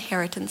glorious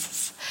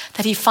inheritances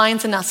that he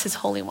finds in us, his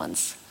holy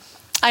ones.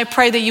 I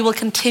pray that you will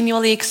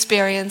continually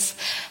experience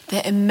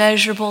the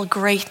immeasurable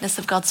greatness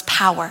of God's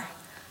power,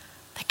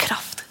 the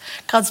kraft,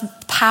 God's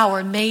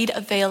power made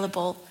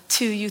available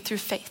to you through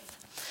faith.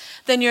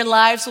 Then your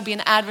lives will be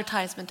an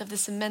advertisement of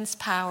this immense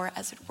power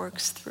as it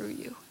works through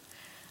you.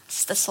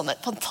 Det sånn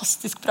et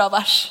fantastisk bra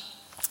vers.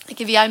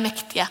 Ikke vi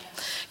mektige.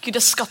 Gud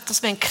har skapt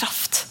oss med en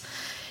kraft.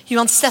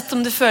 Uansett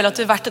om du føler at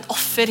du har vært et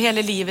offer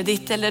hele livet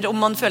ditt, eller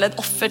om man føler et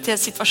offer til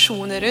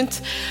situasjoner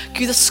rundt.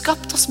 Gud har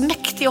skapt oss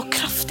mektig og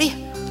kraftig.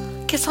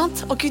 Ikke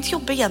sant? Og Gud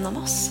jobber gjennom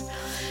oss.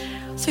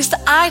 Så hvis det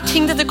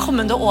ting dette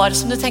kommende år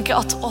som du tenker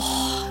at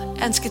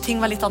jeg ønsker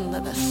ting var litt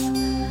annerledes,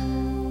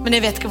 men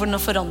jeg vet ikke hvordan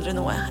å forandre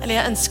noe, eller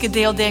jeg ønsker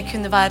det og det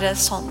kunne være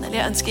sånn, eller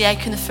jeg ønsker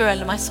jeg kunne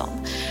føle meg sånn,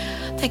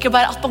 tenker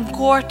bare at man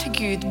går til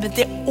Gud med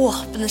det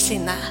åpne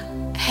sinnet.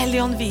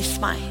 Helligånd, vis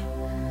meg.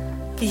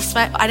 Det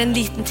en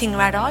liten ting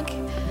hver dag?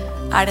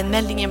 Det en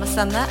melding jeg må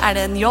sende?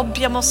 Det en jobb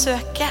jeg må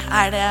søke?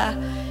 Det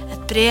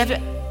et brev?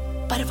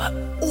 Bare vær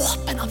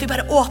åpen, at vi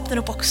bare åpner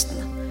opp boksen.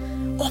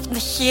 Åpne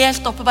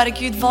helt opp og bare,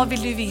 Gud, hva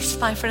vil du vise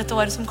meg for dette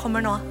året som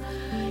kommer nå?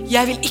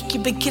 Jeg vil ikke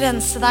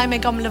begrense deg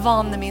med gamle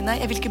vanene mine.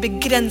 Jeg vil ikke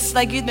begrense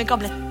deg, Gud, med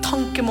gamle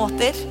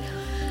tankemåter.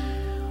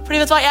 Fordi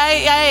vet du hva,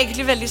 jeg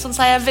egentlig veldig sånn,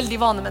 så jeg veldig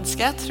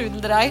vanemenneske, tro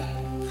det eller ei.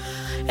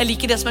 Jeg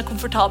liker det som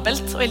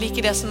komfortabelt, og jeg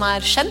liker det som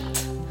kjent.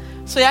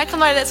 Så jeg kan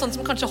være sånn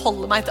som kanskje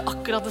holder meg til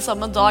akkurat det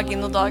samme dag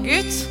inn og dag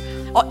ut,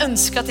 og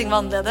ønsker at ting var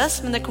annerledes,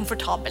 men det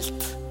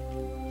komfortabelt.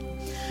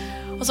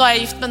 Og så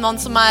jeg gift med en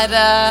mann som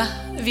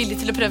villig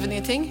til å prøve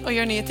nye ting, og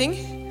gjøre nye ting.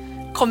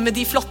 Kommer med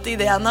de flotte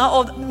ideene,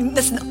 og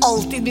nesten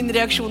alltid min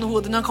reaksjon i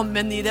hodet når han kommer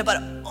med en ny idé,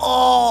 bare,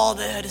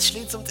 det høres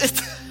slitsomt ut.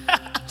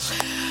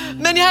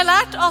 Men jeg har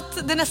lært at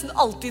det nesten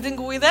alltid en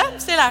god idé,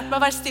 så jeg har lært meg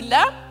å være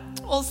stille,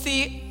 og si,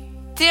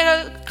 det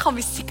kan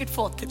vi sikkert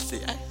få til,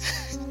 sier jeg.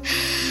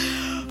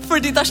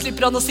 Fordi da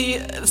slipper han å si,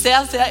 se,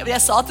 jeg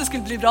sa at det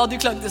skulle bli bra, og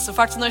du klagde så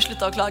fælt, så nå har jeg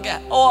sluttet å klage.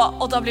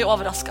 Og da blir jeg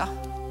overrasket.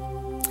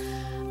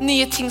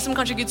 Nye ting som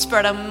kanskje Gud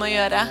spør dem om å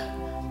gjøre.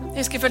 Jeg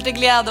husker jeg følte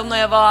glede om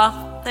når jeg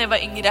var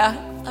yngre,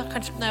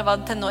 kanskje når jeg var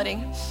tenåring.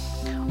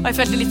 Og jeg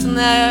følte litt sånn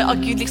at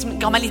Gud liksom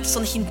ga meg litt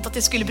sånn hint at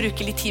jeg skulle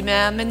bruke litt tid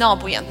med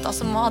nabojenta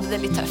som hadde det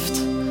litt tøft.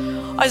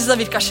 Og jeg synes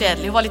det virket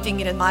kjedelig, hun var litt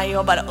yngre enn meg,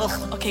 og bare,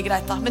 ok,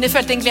 greit da. Men jeg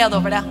følte en glede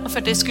over det, og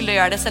følte jeg skulle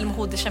gjøre det selv om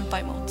hodet kjempet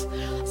imot.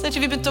 Så jeg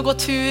tror vi begynte å gå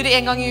tur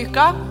 1 gang i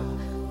uka,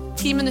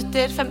 10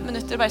 minutter, 15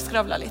 minutter, bare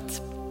skravla litt.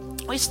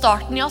 Og i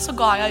starten, ja, så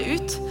ga jeg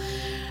ut.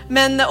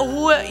 Men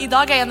hun i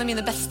dag en av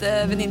mine beste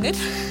venninner.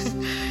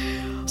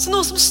 Så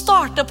noe som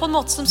startet på en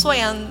måte som så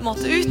en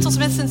måte ut, og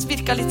som jeg synes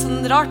virket litt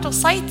sånn rart og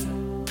seit,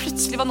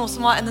 plutselig var noe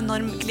som var en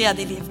enorm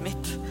glede i livet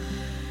mitt.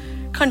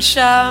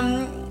 Kanskje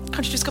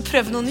du skal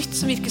prøve noe nytt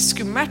som virker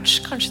skummelt.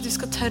 Kanskje du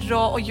skal tørre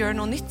å gjøre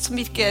noe nytt som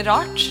virker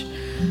rart.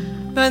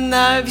 Men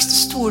hvis du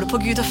stoler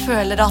på Gud og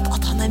føler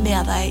at han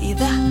med deg i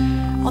det,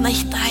 Og han har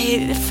gitt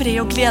deg fred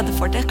og glede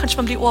for det.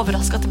 Kanskje man blir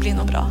overrasket at det blir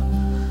noe bra.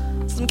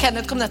 Som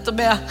Kenneth kom nettopp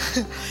med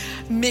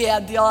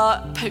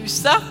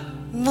mediapause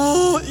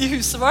i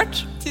huset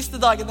vårt siste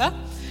dagene.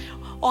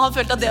 Og han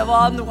følte at det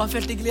var noe han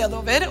følte glede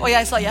over. Og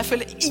jeg sa, jeg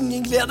føler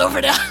ingen glede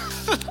over det.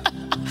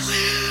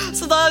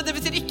 Så det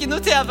betyr ikke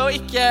noe TV og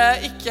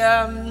ikke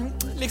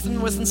liksom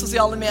noe sånn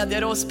sosiale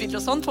medier og spill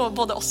og sånn på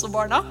både oss og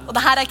barna. Og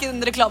det her ikke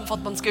en reklame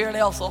for at man skal gjøre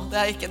det altså.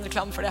 Det ikke en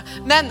reklame for det.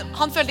 Men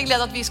han følte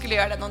glede at vi skulle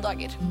gjøre det noen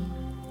dager.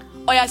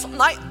 Og jeg sa,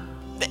 nei,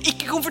 det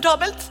ikke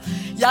komfortabelt.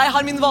 Jeg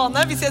har min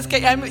vane. Hvis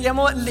jeg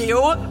må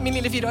Leo, min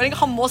lille 4-åring,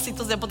 han må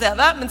sitte og se på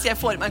TV mens jeg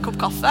får meg en kopp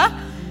kaffe.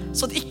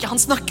 Så at ikke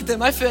han snakker til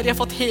meg før jeg har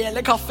fått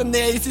hele kaffen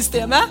ned i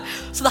systemet.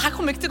 Så det her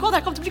kommer ikke til å gå.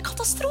 Det her kommer til å bli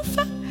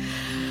katastrofe.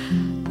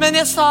 Men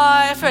jeg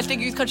følte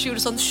Gud kanskje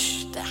gjorde sånn,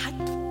 det her,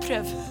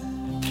 prøv.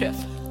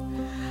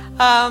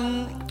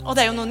 Og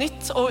det jo noe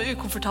nytt og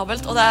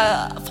ukomfortabelt, og det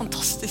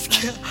fantastisk.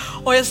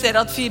 Og jeg ser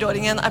at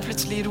 4-åringen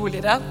plutselig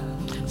roligere,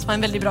 som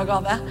en veldig bra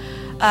gave,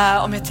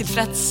 og mer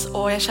tilfreds,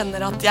 og jeg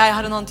kjenner at jeg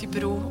har en annen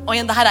type ro. Og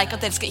igjen, det her ikke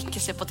at dere skal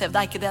ikke se på TV,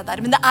 det ikke det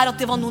der, men det at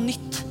det var noe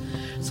nytt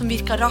som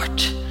virket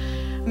rart.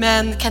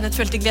 Men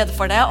Kenneth følte glede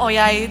for det, og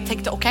jeg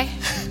tenkte ok,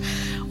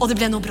 og det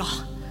ble noe bra.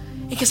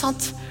 Ikke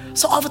sant?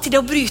 Så av og til det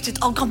å bryte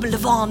ut av gamle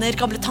vaner,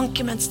 gamle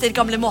tankemønster,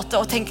 gamle måter,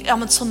 og tenke, ja,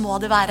 men sånn må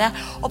det være.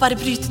 Og bare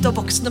bryte ut av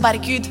boksen og bare,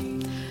 Gud,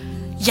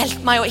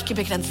 hjelp meg å ikke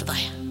begrense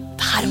deg.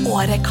 Dette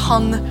året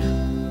kan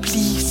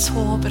bli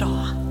så bra.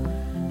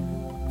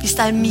 Hvis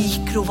det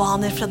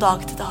mikrovaner fra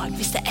dag til dag,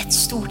 hvis det et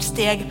stort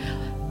steg,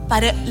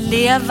 bare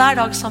lev hver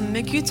dag sammen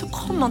med Gud, så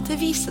kommer han til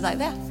å vise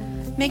deg det.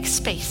 Make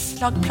space,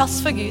 lag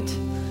plass for Gud.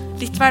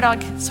 Litt hver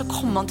dag, så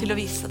kommer han til å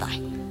vise deg.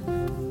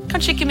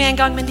 Kanskje ikke med en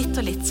gang, men litt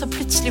og litt. Så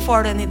plutselig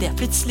får du en idé.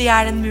 Plutselig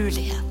det en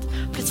mulighet.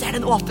 Plutselig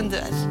det en åpen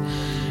dør.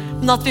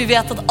 Men at vi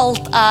vet at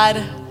alt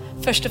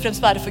først og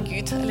fremst bare for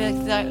Gud. Eller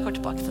jeg går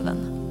tilbake til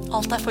den.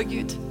 Alt for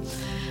Gud.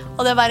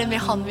 Og det bare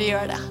med han vi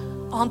gjør det.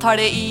 Og han tar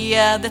det i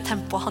det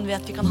tempoet han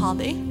vet vi kan ha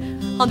det i.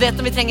 Han vet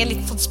når vi trenger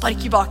litt sånn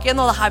spark i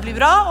baken, og det her blir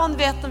bra. Og han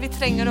vet når vi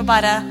trenger å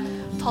bare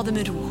ta det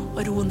med ro,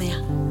 og ro ned.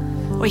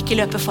 Og ikke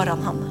løpe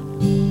foran ham.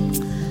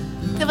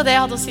 Det var det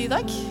jeg hadde å si i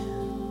dag.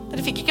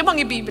 Dere fikk ikke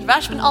mange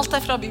bibelvers, men alt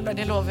fra Bibelen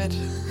jeg lover.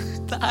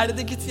 Det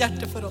det Guds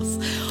hjerte for oss.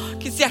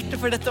 Guds hjerte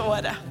for dette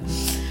året.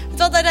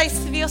 Da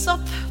reiser vi oss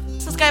opp.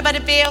 Så skal jeg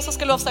bare be, og så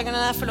skal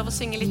lovsangerne få lov å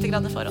synge litt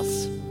for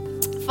oss.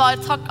 Far,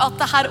 takk at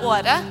det her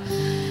året,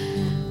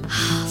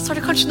 så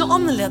det kanskje noe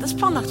annerledes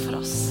planlagt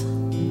for oss.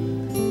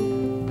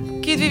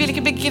 Gud, vi vil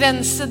ikke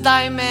begrense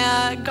deg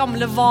med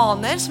gamle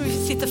vaner som vi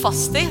sitter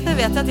fast i. Det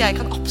vet jeg at jeg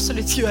kan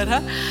absolutt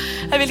gjøre.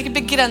 Jeg vil ikke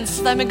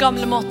begrense deg med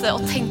gamle måter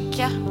å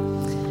tenke.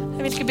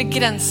 Jeg vil ikke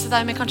begrense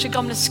deg med kanskje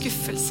gamle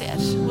skuffelser,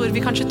 hvor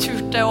vi kanskje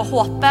turte å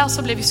håpe, og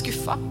så ble vi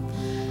skuffet.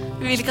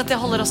 Vi vil ikke at det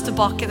holder oss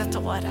tilbake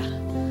dette året.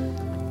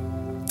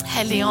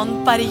 Hellige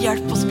Ånd, bare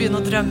hjelp oss å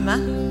begynne å drømme.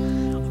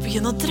 Og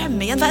begynne å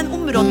drømme igjen. Det en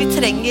område vi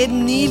trenger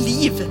ny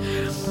liv.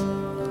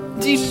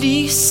 Ny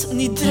lys,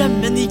 ny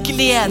drømme, ny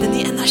glede,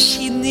 ny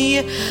energi, ny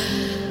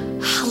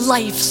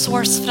life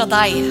source fra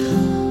deg.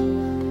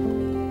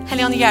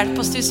 Hellige Ånd, hjelp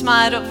oss, du som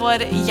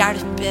vår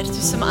hjelper,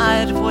 du som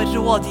vår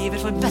rådgiver,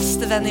 vår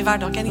beste venn i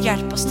hverdagen.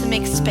 Hjelp oss til å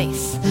make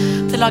space,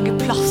 til å lage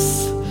plass.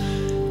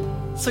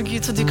 Så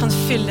Gud, så du kan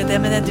fylle det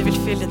med det du vil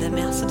fylle det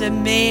med. Så du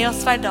med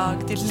oss hver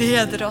dag, du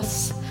leder oss.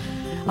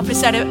 Og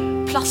plutselig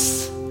det plass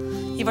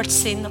i vårt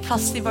sinn og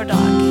plass i vår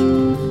dag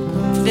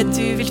til det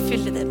du vil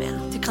fylle det med.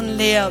 Du kan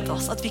lede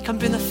oss, at vi kan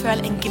begynne å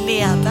føle en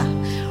glede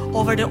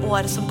over det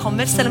året som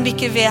kommer, selv om vi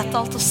ikke vet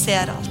alt og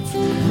ser alt.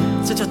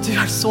 Så tror jeg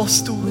at du så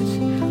stor.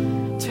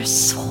 Du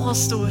så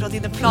stor, og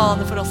dine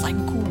planer for oss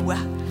gode.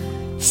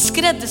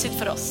 Skreddersydd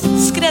for oss.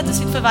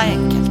 Skreddersydd for hver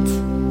enkelt.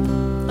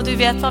 Og du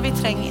vet hva vi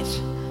trenger.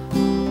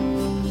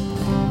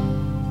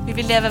 Vi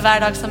vil leve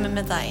hver dag sammen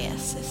med deg,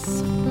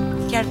 Jesus.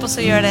 Hjelp oss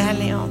å gjøre det,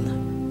 Hellige Ånd.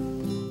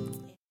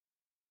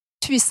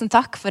 Tusen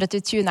takk for at du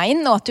tunet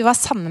inn, og at du var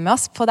sammen med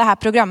oss på dette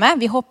programmet.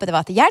 Vi håper det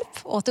var til hjelp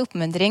og til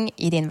oppmuntring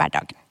i din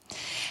hverdag.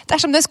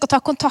 Dersom du skal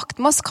ta kontakt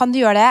med oss, kan du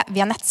gjøre det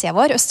via nettsida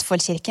vår,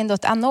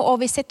 østfoldkirken.no, og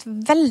vi setter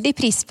veldig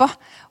pris på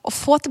å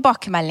få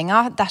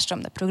tilbakemeldinger dersom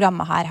det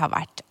programmet her har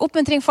vært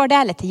oppmuntring for det,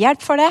 eller til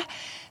hjelp for det,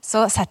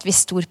 så setter vi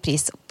stor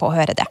pris på å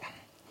høre det.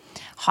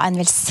 Ha en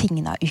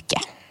velsignet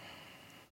uke.